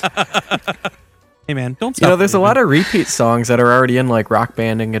 Hey, man, don't stop. You know, there's a believing. lot of repeat songs that are already in like Rock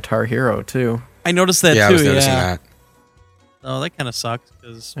Band and Guitar Hero too. I noticed that Yeah, I too. was noticing Yeah. that. Oh, that kind of sucks.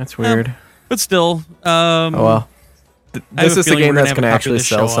 Cause, That's weird. but still. Oh well. I have This a is the feeling game we're gonna that's have a going to copy actually of this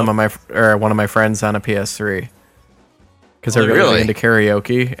sell show some up. of one of my friends on a PS3. Because they're Oh, really really? into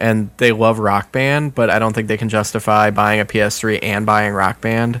karaoke and they love Rock Band, but I don't think they can justify buying a PS3 and buying Rock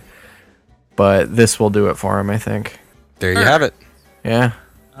Band. But this will do it for them, I think. There you have it. Yeah.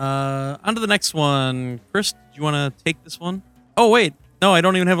 On to the next one. Chris, do you want to take this one? Oh, wait. No, I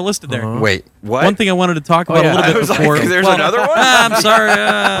don't even have it listed there. Wait, what? One thing I wanted to talk about yeah. a little I bit was before. like, there's another one? I'm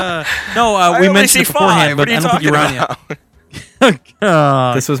sorry. No, we only mentioned see it beforehand, 5. but What are you I don't think you talking were on yet.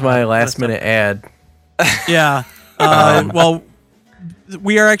 God. This was my last minute ad. Yeah. Well,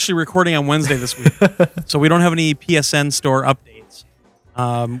 we are actually recording on Wednesday this week, so we don't have any PSN store updates.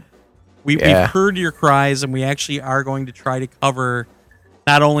 We've heard your cries, and we actually are going to try to cover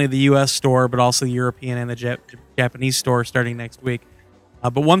not only the U.S. store, but also the European and the Japanese store starting next week.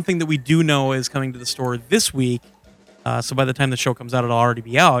 But one thing that we do know is coming to the store this week, so by the time the show comes out, it'll already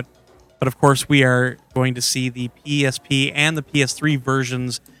be out. But of course, we are going to see the PSP and the PS3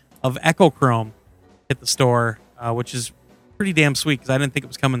 versions of Echo Chrome hit the store, which is pretty damn sweet because I didn't think it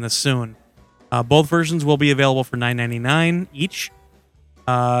was coming this soon. Both versions will be available for $9.99 each.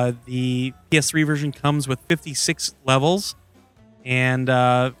 The PS3 version comes with 56 levels and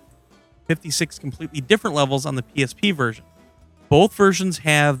 56 completely different levels on the PSP version. Both versions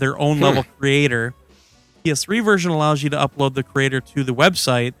have their own level creator. PS3 version allows you to upload the creator to the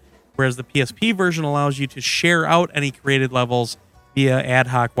website, whereas the PSP version allows you to share out any created levels via ad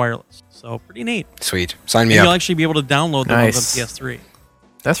hoc wireless. So pretty neat. Sweet. Sign me And you'll up. actually be able to download the ones Nice. on PS3.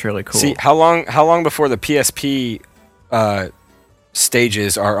 That's really cool. See, how long before the PSP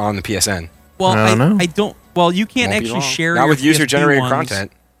stages are on the PSN? Well, I don't know. I don't. Well, you can't Won't be actually long. share Not your with user-generated PSP ones,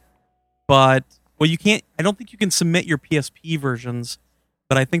 content. but you can't. I don't think you can submit your PSP versions.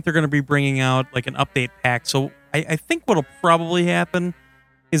 But I think they're going to be bringing out like an update pack. So I think what'll probably happen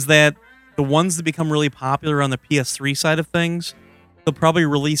is that the ones that become really popular on the PS3 side of things, they'll probably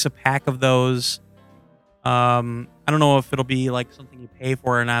release a pack of those. I don't know if it'll be like something you pay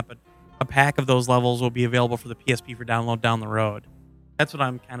for or not, but a pack of those levels will be available for the PSP for download down the road. That's what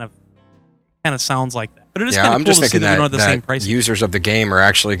I'm kind of sounds like that. But it is Yeah, kind I'm of cool just to see thinking that they don't have the same that price. users of the game are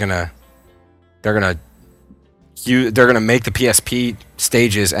actually they're gonna make the PSP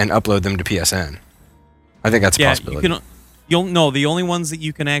stages and upload them to PSN. I think that's a possibility. The only ones that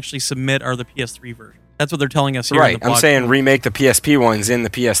you can actually submit are the PS3 version. That's what they're telling us here. In Right, the I'm blog. saying remake the PSP ones in the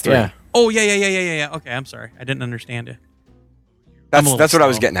PS3. Yeah. Oh yeah. Okay, I'm sorry, I didn't understand it. I'm a That's little what I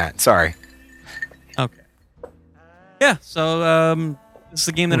was slow. getting at. Sorry. Okay. Yeah. So this is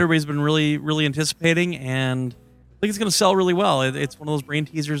a game that everybody's been really, really anticipating, and I think it's going to sell really well. It's one of those brain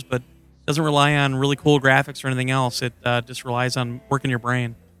teasers, but doesn't rely on really cool graphics or anything else. It just relies on working your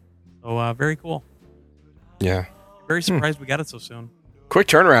brain. So very cool. Yeah. Very surprised we got it so soon. Quick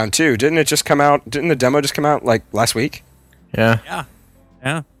turnaround too. Didn't the demo just come out like last week? Yeah.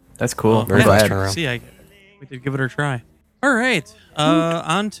 Yeah. That's cool. Well, Very I'm fast glad. turnaround. See, we could give it a try. All right.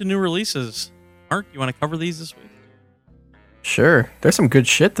 On to new releases. Mark, you want to cover these this week? Sure. There's some good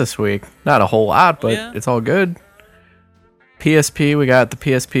shit this week. Not a whole lot, but yeah? it's all good. PSP, we got the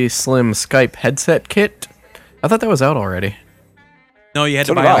PSP Slim Skype headset kit. I thought that was out already. No, you had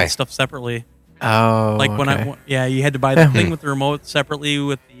So to did buy all I. the stuff separately. Oh, Like when okay. you had to buy the thing with the remote separately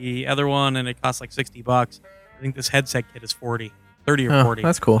with the other one, and it cost like $60. I think this headset kit is 30 or Oh, 40.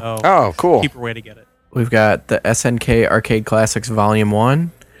 that's cool. So Oh, cool. cheaper way to get it. We've got the SNK Arcade Classics Volume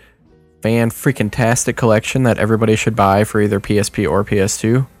 1. Fan-freaking-tastic collection that everybody should buy for either PSP or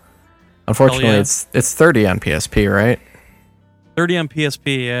PS2. Unfortunately, yeah. it's 30 on PSP, right? 30 on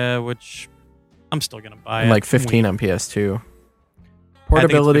PSP, which I'm still gonna buy. And it. like 15 on PS2. it's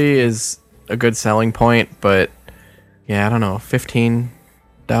Portability is a good selling point, but yeah, I don't know, $15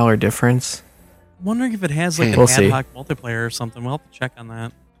 difference. I'm wondering if it has like an We'll ad see. hoc multiplayer or something. We'll have to check on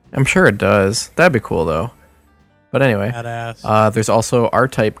that. I'm sure it does. That'd be cool though. But anyway, Badass. there's also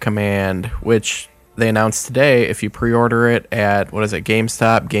R-Type Command, which they announced today. If you pre-order it at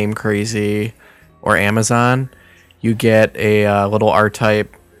GameStop, Game Crazy, or Amazon, you get a little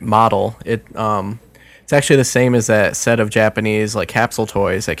R-Type model. It's actually the same as that set of Japanese like capsule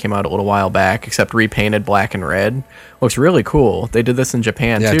toys that came out a little while back, except repainted black and red. Looks really cool. They did this in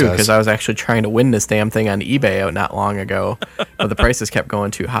Japan Yeah, it too, does. because I was actually trying to win this damn thing on eBay not long ago, but the prices kept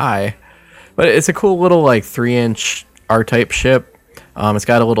going too high. But it's a cool little like 3-inch R-Type ship. It's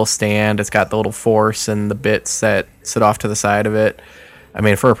got a little stand. It's got the little force and the bits that sit off to the side of it. I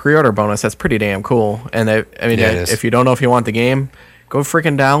mean, for a pre-order bonus, that's pretty damn cool. And Yeah, it is. if you don't know if you want the game, go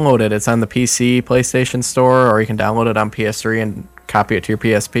freaking download it. It's on the PC, PlayStation Store, or you can download it on PS3 and copy it to your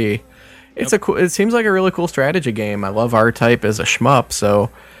PSP. It seems like a really cool strategy game. I love R-Type as a shmup, so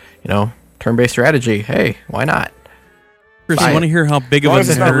turn-based strategy. Hey, why not? Chris, buy you want to it. hear how big of As long a as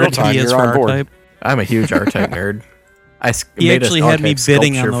it's not nerd real-time, he is you're for on board. R-Type? I'm a huge R-Type nerd. He made actually a had me R-Type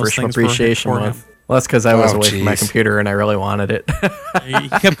bidding on sculpture those for things appreciation for him. month. Well, that's because I was Oh, away from my jeez. computer and I really wanted it. He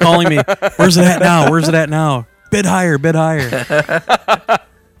kept calling me. Where's it at now? Where's it at now? Bid higher. Bid higher.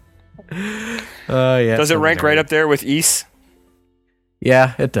 Yeah. Does it I'm a rank nerd. right up there with East?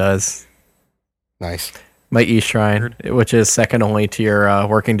 Yeah, it does. Nice. My E shrine, which is second only to your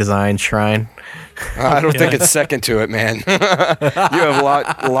working design shrine. I don't think it's second to it, man. You have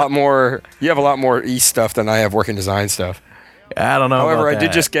a lot more. You have a lot more East stuff than I have working design stuff. I don't know. However, about I did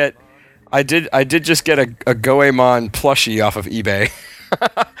that. just get, I did just get a Goemon plushie off of eBay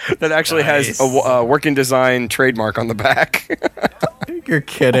that actually has a working design trademark on the back. You're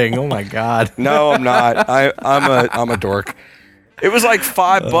kidding! Oh my god! No, I'm not. I'm a dork. It was like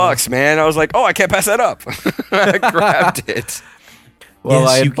 $5, man. I was like, oh, I can't pass that up. I grabbed it. Well, Yes,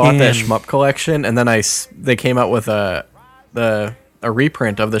 I you had bought that can. shmup collection, and then they came out with a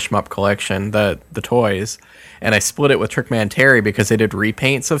reprint of the shmup collection, the toys, and I split it with Trickman Terry because they did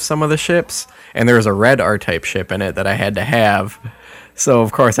repaints of some of the ships, and there was a red R-Type ship in it that I had to have. So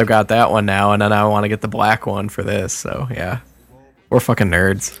of course I've got that one now, and then I want to get the black one for this. So yeah, we're fucking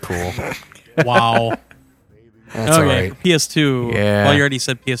nerds. Cool. Wow. That's all Okay, right. for PS2. Yeah. Well, you already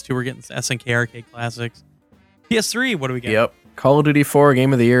said PS2. We're getting SNK Arcade Classics. PS3. What do we get? Yep. Call of Duty 4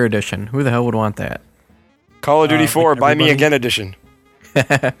 Game of the Year edition. Who the hell would want that? Call of Duty 4, like Buy Me everybody? Again edition.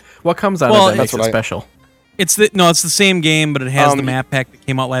 What comes out Well, of that that's makes it what I- special? It's the same game, but it has the Um, map pack that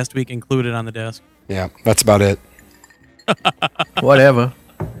came out last week included on the disc. Yeah, that's about it. Whatever.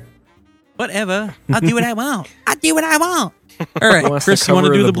 Whatever. I'll do what I want. I'll do what I want. All right, wants the Chris, you want to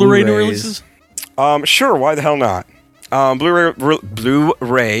cover do of the the Blu-ray new Blu-rays? releases? Sure, why the hell not?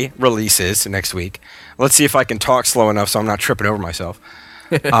 Blu-ray releases next week. Let's see if I can talk slow enough so I'm not tripping over myself.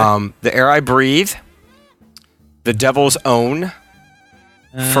 The Air I Breathe, The Devil's Own,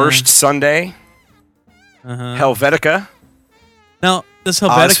 First Sunday, Helvetica, Now, this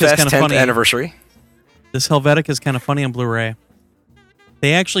Helvetica is Ozfest kind of 10th funny. anniversary. This Helvetica is kind of funny on Blu-ray.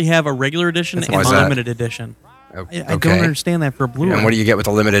 They actually have a regular edition and Why a is that? limited edition. Okay. I don't understand that for a Blu-ray. And what do you get with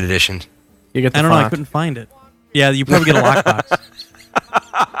the limited edition? You get the I don't know. I font. couldn't find it. Yeah, you probably get a lockbox.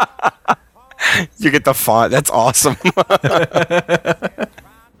 You get the font. That's awesome. Only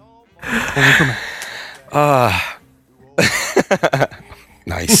for me.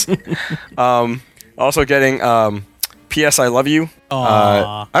 Nice. Also getting P.S. I Love You.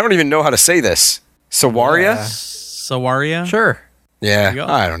 Aw. I don't even know how to say this. Sawaria? Sawaria? Sure. Yeah, you go.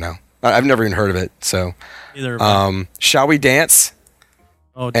 I don't know. I've never even heard of it. So, Either of them. Shall We Dance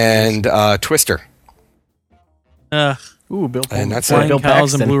Oh, geez. and Twister. Ooh, Bill. And that's Flying Bill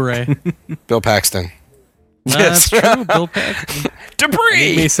Cows Paxton. and Blu-ray. Bill Paxton. That's true. Bill Paxton. Give me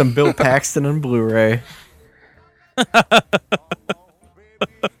Debris. some Bill Paxton and Blu-ray.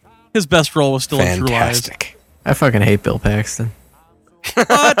 His best role was still in True Lies. Fantastic. I fucking hate Bill Paxton.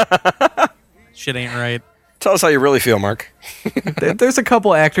 Shit ain't right. Tell us how you really feel, Mark. There's a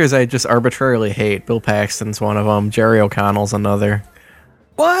couple actors I just arbitrarily hate. Bill Paxton's one of them. Jerry O'Connell's another.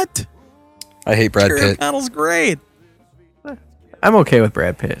 What? I hate Brad Jerry Pitt. O'Connell's great. I'm okay with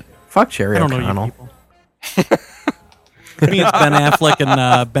Brad Pitt. Fuck Jerry I don't know O'Connell. you people. For me, it's Ben Affleck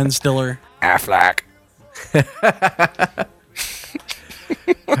and Ben Stiller. Affleck.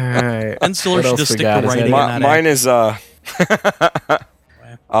 All right. Ben Stiller What should else just we stick got? to Is writing. that and not Mine acting. is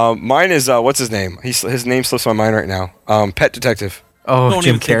mine is what's his name? His name slips my mind right now. Pet Detective. Oh, Don't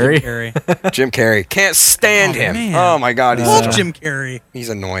Jim even think Carrey. Jim Carrey. Jim Carrey. Can't stand Oh, him. man. Oh my god, Love Jim Carrey. he's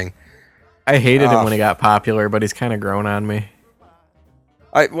annoying. I hated him Oh. when he got popular, but he's kind of grown on me.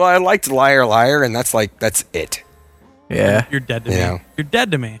 I liked Liar Liar, and that's it. Yeah. You're dead to Yeah. me. You're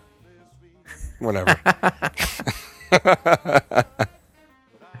dead to me. Whatever.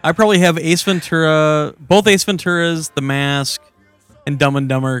 I probably have Ace Ventura, both Ace Venturas, The Mask, and Dumb and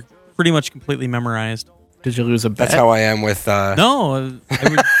Dumber pretty much completely memorized. Did you lose a bet? That's how I am with. No,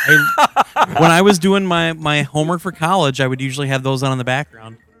 when I was doing my homework for college, I would usually have those on in the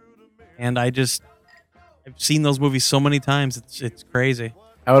background, and I've seen those movies so many times. It's crazy.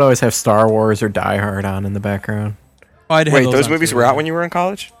 I would always have Star Wars or Die Hard on in the background. Oh, I'd have Wait, those on movies too, were yeah. out when you were in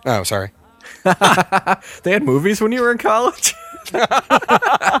college? Oh, sorry. They had movies when you were in college?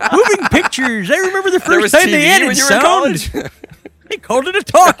 Moving pictures. I remember the There first was time TV they added when you were in sound. college? They called it a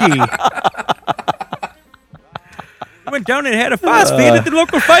talkie. Went down and had a phosphate at the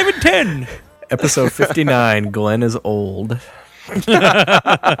local 5 and 10. Episode 59, Glenn is old. Shut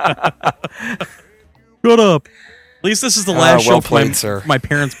up. At least this is the last well show played, sir. for my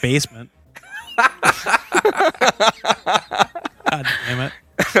parents' basement. God damn it.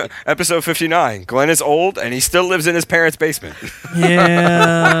 Episode 59. Glenn is old, and he still lives in his parents' basement.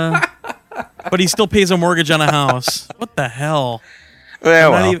 Yeah. But he still pays a mortgage on a house. What the hell? Yeah,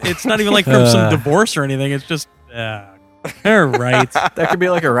 well. It's not even like from some divorce or anything. It's just, all right. That could be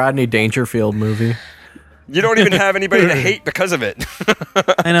like a Rodney Dangerfield movie. You don't even have anybody to hate because of it.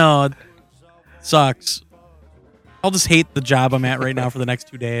 I know. It sucks. I'll just hate the job I'm at right now for the next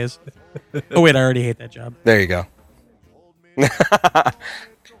 2 days. Oh wait, I already hate that job. There you go.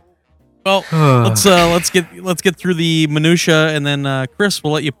 Well, let's get through the minutia, and then Chris,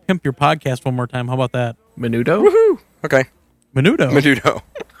 we'll let you pimp your podcast one more time. How about that? Menudo? Woohoo! Okay. Menudo, Menudo.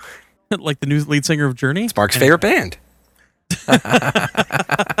 like the new lead singer of Journey. Spark's favorite band.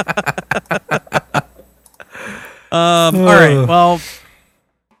 All right. Well,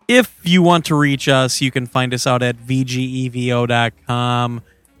 if you want to reach us, you can find us out at vgevo.com,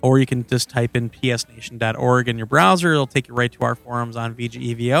 or you can just type in psnation.org in your browser. It'll take you right to our forums on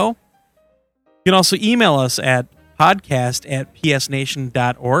VGEVO. You can also email us at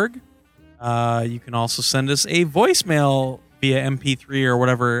podcast@psnation.org. You can also send us a voicemail via MP3 or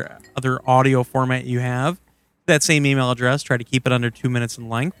whatever other audio format you have. That same email address. Try to keep it under 2 minutes in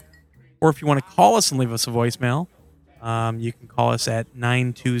length. Or if you want to call us and leave us a voicemail, you can call us at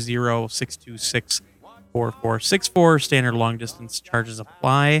 920-626-4464. Standard long distance charges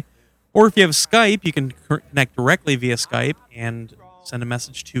apply. Or if you have Skype, you can connect directly via Skype and send a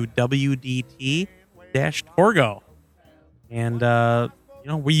message to WDT-Torgo. And,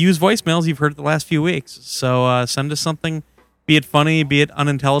 we use voicemails. You've heard it the last few weeks. So send us something, be it funny, be it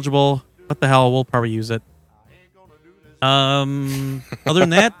unintelligible. What the hell? We'll probably use it. Other than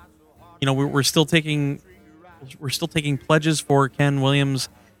that, we're still taking pledges for Ken Williams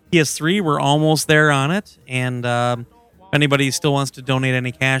PS3. We're almost there on it. And if anybody still wants to donate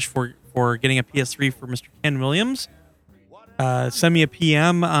any cash for getting a PS3 for Mr. Ken Williams, send me a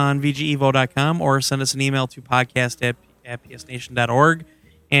PM on vgevo.com or send us an email to podcast@psnation.org,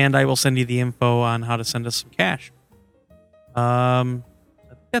 and I will send you the info on how to send us some cash.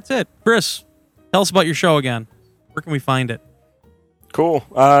 That's it. Chris, tell us about your show again. Where can we find it? Cool.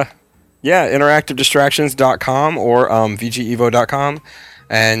 interactivedistractions.com or vgevo.com,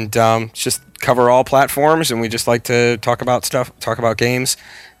 and just cover all platforms, and we just like to talk about games,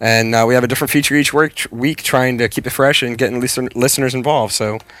 and we have a different feature each week trying to keep it fresh and getting listeners involved.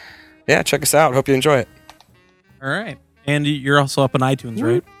 So yeah, check us out. Hope you enjoy it. All right. And you're also up on iTunes,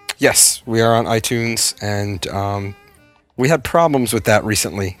 right? Yes, we are on iTunes, and we had problems with that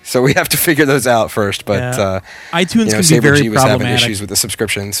recently, so we have to figure those out first. But Yeah. iTunes can be Saber very G was having problematic. issues with the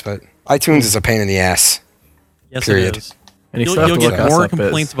subscriptions, but iTunes is a pain in the ass. Yes, Period. it is. And you You'll- still have you'll to get look us more up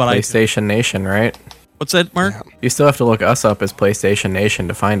complaints as about iTunes. PlayStation Nation, right? What's that, Mark? Yeah. You still have to look us up as PlayStation Nation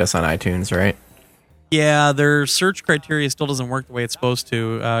to find us on iTunes, right? Yeah, their search criteria still doesn't work the way it's supposed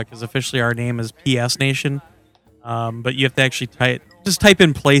to, because officially our name is PS Nation. But you have to actually type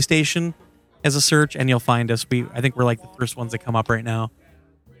in PlayStation as a search, and you'll find us. I think we're like the first ones that come up right now.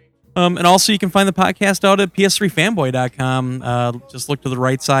 And also, you can find the podcast out at ps3fanboy.com. Just look to the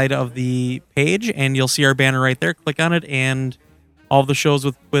right side of the page, and you'll see our banner right there. Click on it, and all of the shows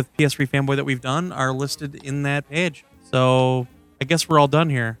with PS3 Fanboy that we've done are listed in that page. So I guess we're all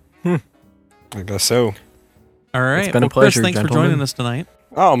done here. I guess so. All right. It's been a pleasure, Chris, thanks for gentlemen. joining us tonight.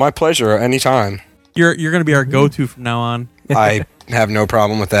 Oh, my pleasure. Anytime. You're going to be our go-to from now on. I have no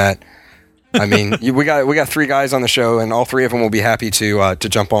problem with that. I mean, we got 3 guys on the show, and all 3 of them will be happy to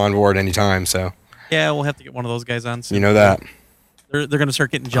jump on board anytime. So Yeah, we'll have to get one of those guys on soon. you know that. They're going to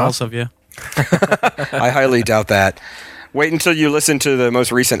start getting jealous of you. I highly doubt that. Wait until you listen to the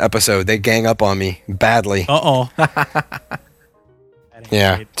most recent episode. They gang up on me badly. Uh-oh.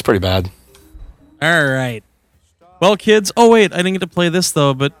 Yeah, it's pretty bad. All right. Well, kids. Oh, wait. I didn't get to play this,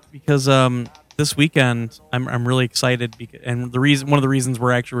 though, but because this weekend I'm really excited. And one of the reasons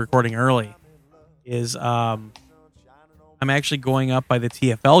we're actually recording early is I'm actually going up by the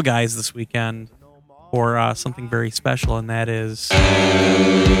TFL guys this weekend for something very special, and that is... Yeah,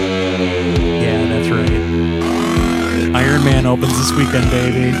 that's right. Iron Man opens this weekend,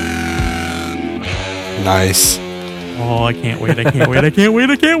 baby. Nice. Oh, I can't wait.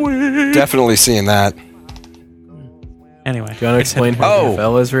 Definitely seeing that. Anyway. Do you want to explain who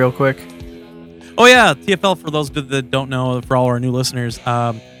TFL is real quick? Oh, yeah. TFL, for those that don't know, for all our new listeners,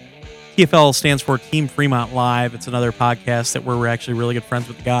 TFL stands for Team Fremont Live. It's another podcast that we're actually really good friends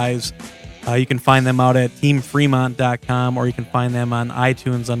with the guys. You can find them out at teamfremont.com, or you can find them on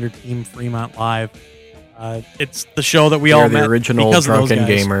iTunes under Team Fremont Live. It's the show that we all met the original because of those Drunken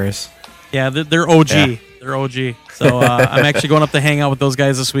guys. Gamers. Yeah, they're OG. Yeah. They're OG. So I'm actually going up to hang out with those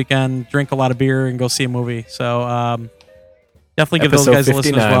guys this weekend, drink a lot of beer, and go see a movie. So definitely give those guys a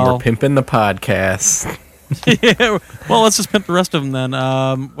listen as well. We're pimping the podcast. Yeah. Well, let's just pimp the rest of them then.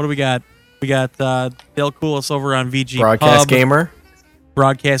 What do we got? We got Dale Coolis over on VG Broadcast Pub. Gamer.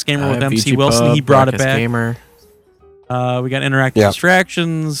 Broadcast Gamer with MC VG Wilson. Pub, He brought it Broadcast back. Gamer. We got Interactive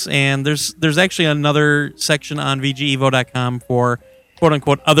Distractions, and there's actually another section on VGEvo.com for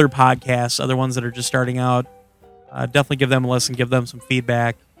quote-unquote other podcasts, other ones that are just starting out. Definitely give them a listen, give them some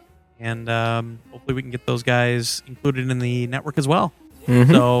feedback, and hopefully we can get those guys included in the network as well.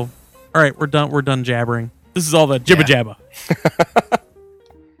 Mm-hmm. So, all right, we're done jabbering. This is all the jibba-jabba.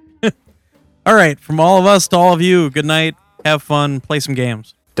 All right, from all of us to all of you, good night, have fun, play some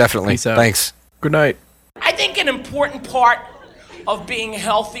games. Definitely. Peace out. Thanks. Good night. I think an important part of being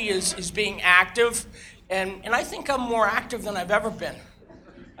healthy is being active, and I think I'm more active than I've ever been.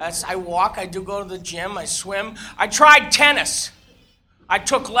 I walk, I do go to the gym, I swim. I tried tennis. I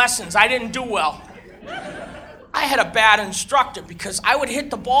took lessons. I didn't do well. I had a bad instructor because I would hit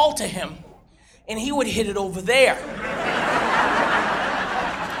the ball to him, and he would hit it over there.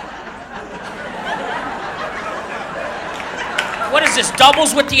 What is this,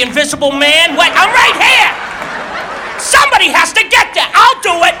 doubles with the invisible man? What? I'm right here! Somebody has to get there. I'll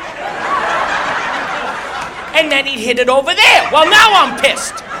do it! And then he'd hit it over there. Well, now I'm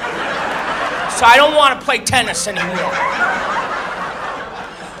pissed. So I don't want to play tennis anymore.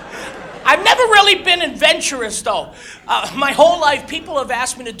 I've never really been adventurous, though. My whole life, people have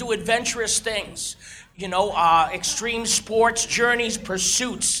asked me to do adventurous things. You know, extreme sports, journeys,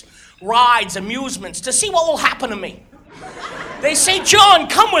 pursuits, rides, amusements, to see what will happen to me. They say, John,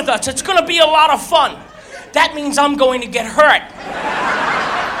 come with us. It's going to be a lot of fun. That means I'm going to get hurt.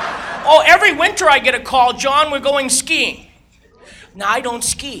 Oh, every winter I get a call, John, we're going skiing. Now, I don't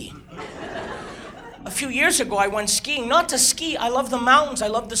ski. A few years ago, I went skiing. Not to ski. I love the mountains. I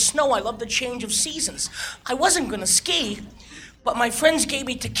love the snow. I love the change of seasons. I wasn't going to ski, but my friends gave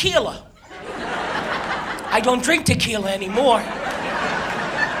me tequila. I don't drink tequila anymore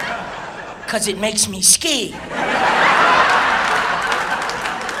because it makes me ski.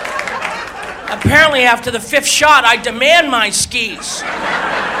 Apparently, after the 5th shot, I demand my skis.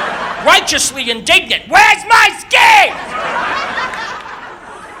 Righteously indignant. Where's my skis?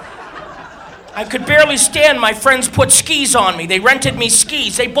 I could barely stand. My friends put skis on me. They rented me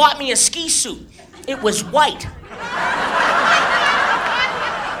skis. They bought me a ski suit. It was white.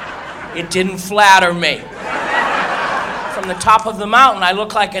 It didn't flatter me. From the top of the mountain, I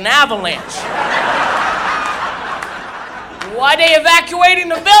look like an avalanche. Why they evacuating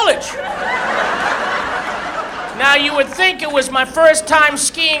the village? Now, you would think it was my first time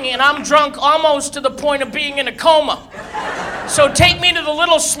skiing, and I'm drunk almost to the point of being in a coma. So take me to the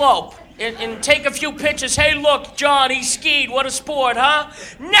little slope and take a few pictures. Hey, look, John, he skied. What a sport, huh?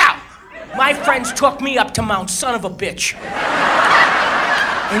 Now, my friends took me up to Mount Son of a Bitch.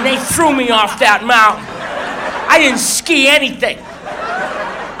 And they threw me off that mountain. I didn't ski anything.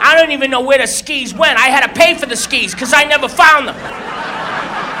 I don't even know where the skis went. I had to pay for the skis because I never found them.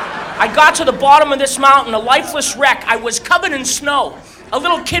 I got to the bottom of this mountain, a lifeless wreck. I was covered in snow. A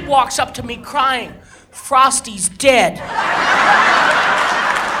little kid walks up to me crying, Frosty's dead.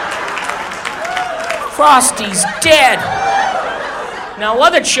 Frosty's dead. Now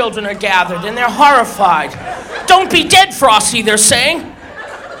other children are gathered, and they're horrified. Don't be dead, Frosty, they're saying.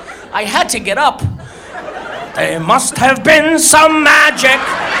 I had to get up. There must have been some magic.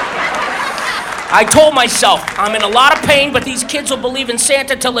 I told myself, I'm in a lot of pain, but these kids will believe in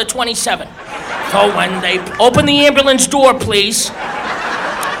Santa till they're 27. So when they open the ambulance door, please,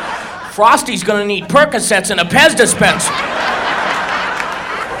 Frosty's gonna need Percocets and a Pez dispenser.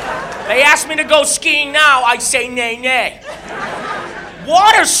 They ask me to go skiing now, I say nay, nay.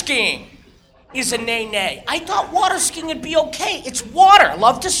 Water skiing is a nay, nay. I thought water skiing would be okay. It's water.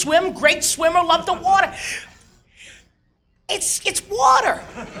 Love to swim, great swimmer, love the water. It's water.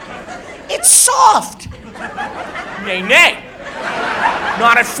 It's soft. Nay, nay.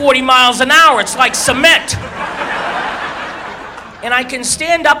 Not at 40 miles an hour. It's like cement. And I can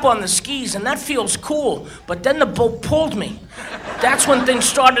stand up on the skis, and that feels cool. But then the boat pulled me. That's when things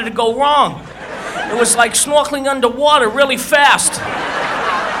started to go wrong. It was like snorkeling underwater really fast.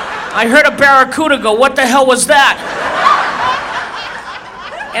 I heard a barracuda go, "What the hell was that?"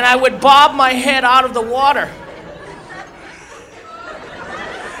 And I would bob my head out of the water.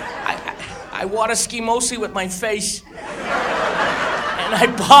 I water ski mostly with my face. And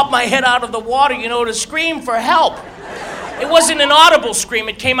I'd bob my head out of the water, to scream for help. It wasn't an audible scream.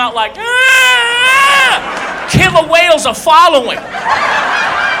 It came out like, "Ah!" Killer whales are following.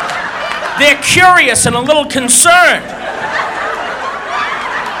 They're curious and a little concerned.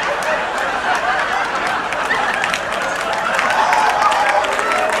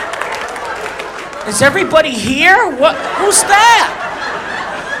 Is everybody here? Who's that?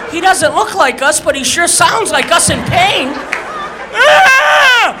 He doesn't look like us, but he sure sounds like us in pain.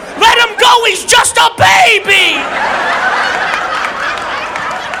 Ah! Let him go, he's just a baby!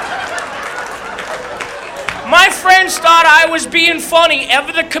 My friends thought I was being funny.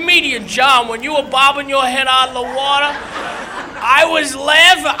 Ever the comedian, John, when you were bobbing your head out of the water, I was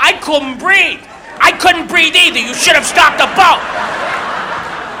laughing. I couldn't breathe. I couldn't breathe either. You should have stopped the boat.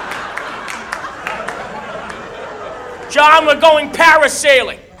 John, we're going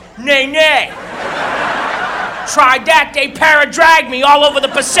parasailing. Nay, nay. Tried that, they para-dragged me all over the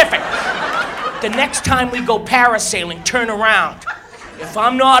Pacific. The next time we go parasailing, turn around. If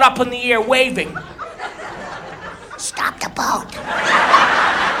I'm not up in the air waving, stop the boat.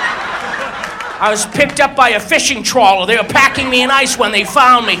 I was picked up by a fishing trawler. They were packing me in ice when they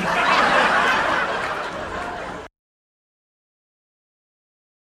found me.